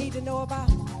testimonies we need to know about?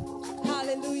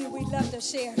 Hallelujah, we'd love to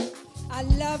share. I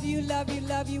love you, love you,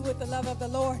 love you with the love of the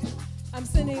Lord. I'm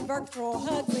sending virtual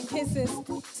hugs and kisses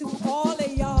to all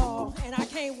of y'all, and I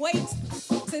can't wait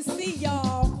to see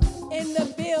y'all in the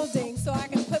building so I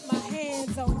can put my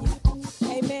hands on you.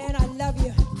 Amen, I love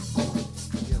you.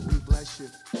 Yeah, we bless you.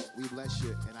 We bless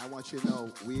you. And I want you to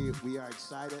know we are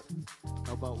excited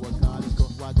about what God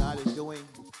is doing.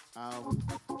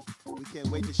 We can't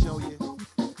wait to show you.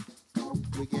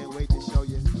 We can't wait to show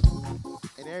you.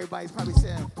 And everybody's probably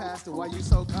saying, Pastor, why you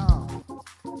so calm?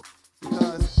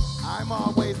 Because I'm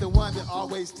always the one that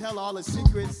always tell all the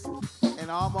secrets,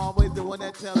 and I'm always the one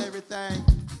that tell everything.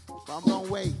 But I'm going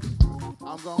to wait.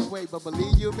 I'm going to wait. But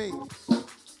believe you me,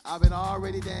 I've been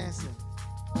already dancing.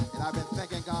 And I've been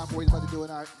thanking God for what he's about to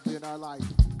do in our life.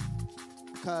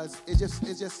 Because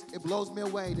it blows me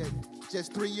away that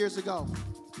just 3 years ago,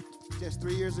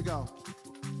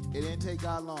 it didn't take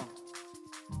God long.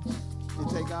 It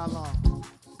didn't take God long.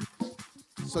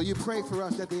 So you pray for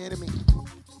us that the enemy,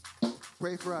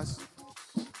 pray for us.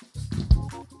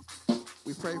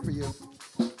 We pray for you.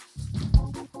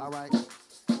 All right.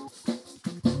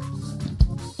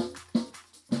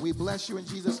 We bless you in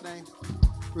Jesus' name.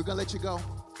 We're going to let you go.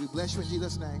 We bless you in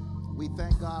Jesus' name. We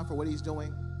thank God for what he's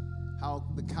doing, how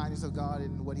the kindness of God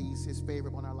and what his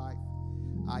favor on our life.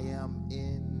 I am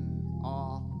in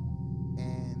awe,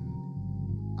 and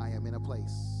I am in a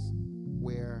place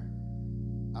where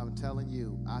I'm telling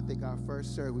you, I think our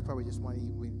first service, we probably just want to,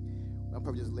 I'll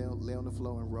probably just lay on the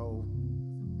floor and roll.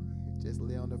 Just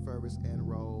lay on the service and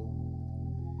roll.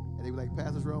 And they be like,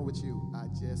 Pastor's wrong with you. I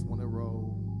just want to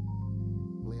roll,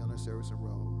 lay on the service and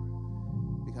roll.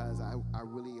 Because I'm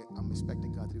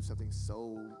expecting God to do something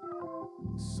so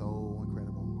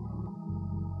incredible.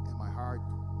 In my heart,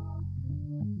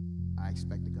 I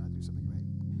expected God to do something great.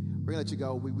 We're going to let you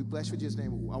go. We bless you in Jesus'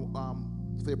 name.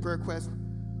 For your prayer request,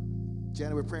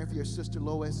 Janet, we're praying for your sister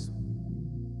Lois.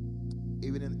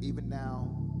 Even now,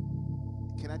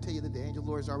 can I tell you that the angel of the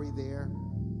Lord is already there,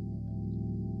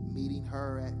 meeting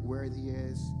her at where he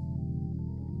is.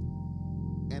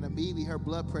 And immediately her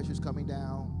blood pressure is coming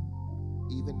down.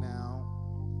 Even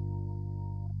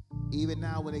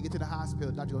now, when they get to the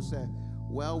hospital, Dr. will say,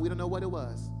 well, we don't know what it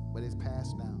was, but it's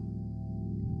past now.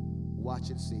 Watch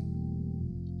and see.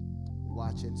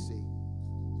 Watch and see.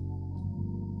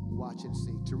 Watch and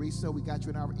see. Teresa, we got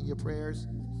you in your prayers.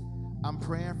 I'm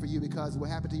praying for you because what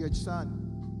happened to your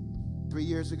son 3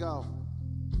 years ago.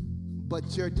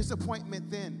 But your disappointment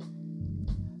then,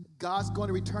 God's going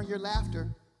to return your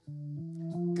laughter.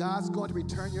 God's going to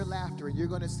return your laughter, and you're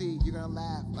going to see, you're going to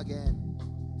laugh again.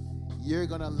 You're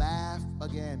going to laugh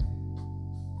again.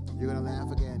 You're going to laugh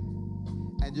again.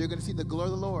 And you're going to see the glory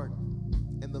of the Lord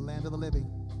in the land of the living.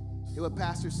 Hear what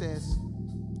Pastor says.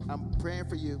 I'm praying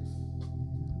for you.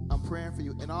 I'm praying for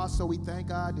you. And also we thank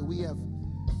God that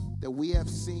we have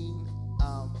seen,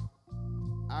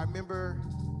 I remember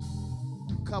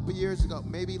a couple years ago,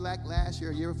 maybe like last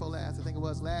year, year before last, I think it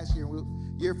was last year,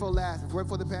 year before last,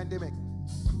 before the pandemic,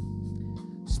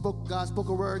 God spoke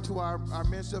a word to our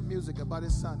minister of music about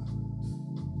his son.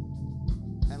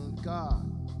 And God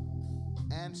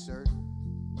answered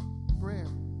prayer.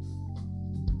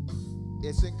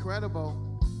 It's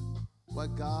incredible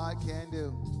what God can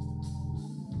do.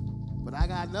 But I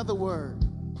got another word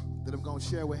that I'm going to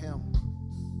share with him,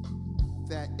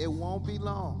 that it won't be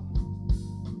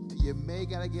long till you may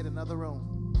got to get another room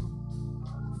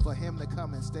for him to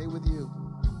come and stay with you.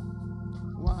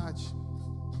 Watch.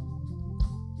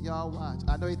 Y'all watch.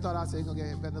 I know he thought I said he's going to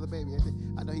get another baby.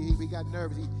 I know he got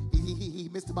nervous. He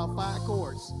missed about 5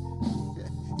 chords.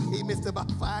 He missed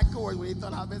about 5 chords when he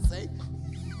thought I'd been saved.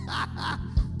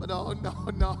 But oh,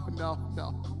 no.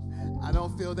 I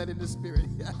don't feel that in the spirit.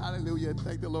 Hallelujah.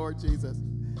 Thank the Lord Jesus.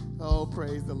 Oh,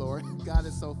 praise the Lord. God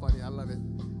is so funny. I love it.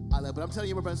 But I'm telling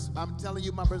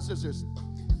you, my brothers and sisters,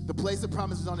 the place of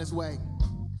promise is on its way.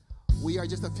 We are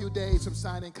just a few days from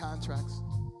signing contracts.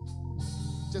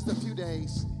 Just a few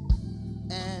days.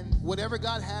 And whatever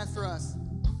God has for us,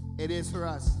 it is for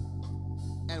us.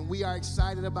 And we are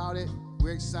excited about it.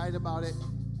 We're excited about it.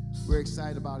 We're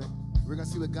excited about it. We're going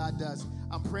to see what God does.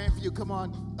 I'm praying for you. Come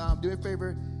on, do me a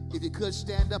favor. If you could,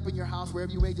 stand up in your house,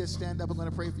 wherever you may, just stand up. I'm going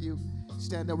to pray for you.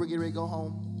 Stand up. We're getting ready to go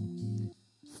home.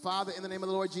 Father, in the name of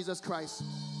the Lord Jesus Christ,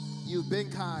 you've been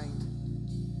kind.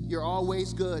 You're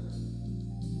always good.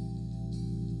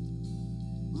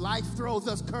 Life throws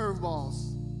us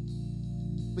curveballs,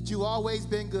 but you've always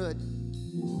been good.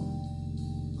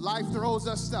 Life throws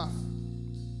us stuff,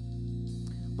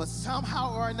 but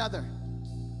somehow or another,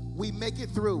 we make it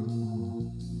through.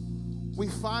 We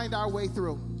find our way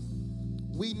through.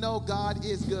 We know God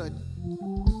is good,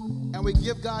 and we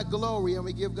give God glory and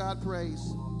we give God praise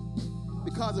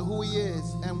because of who he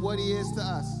is and what he is to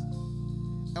us,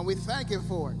 and we thank him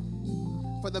for it.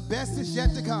 For the best is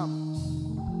yet to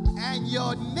come, and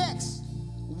your next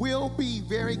will be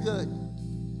very good,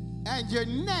 and your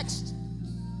next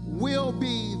will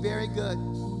be very good.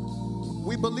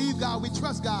 We believe God, we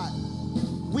trust God.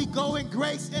 We go in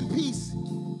grace and peace,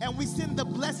 and we send the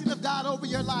blessing of God over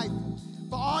your life.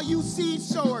 For all you seed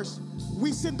sowers,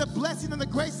 we send the blessing and the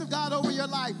grace of God over your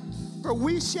life. For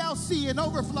we shall see an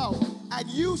overflow, and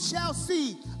you shall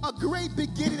see a great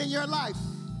beginning in your life.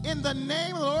 In the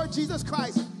name of the Lord Jesus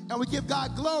Christ. And we give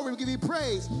God glory, we give you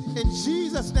praise. In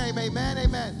Jesus' name, amen,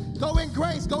 amen. Go in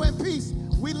grace, go in peace.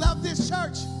 We love this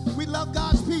church. We love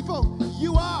God's people.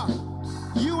 You are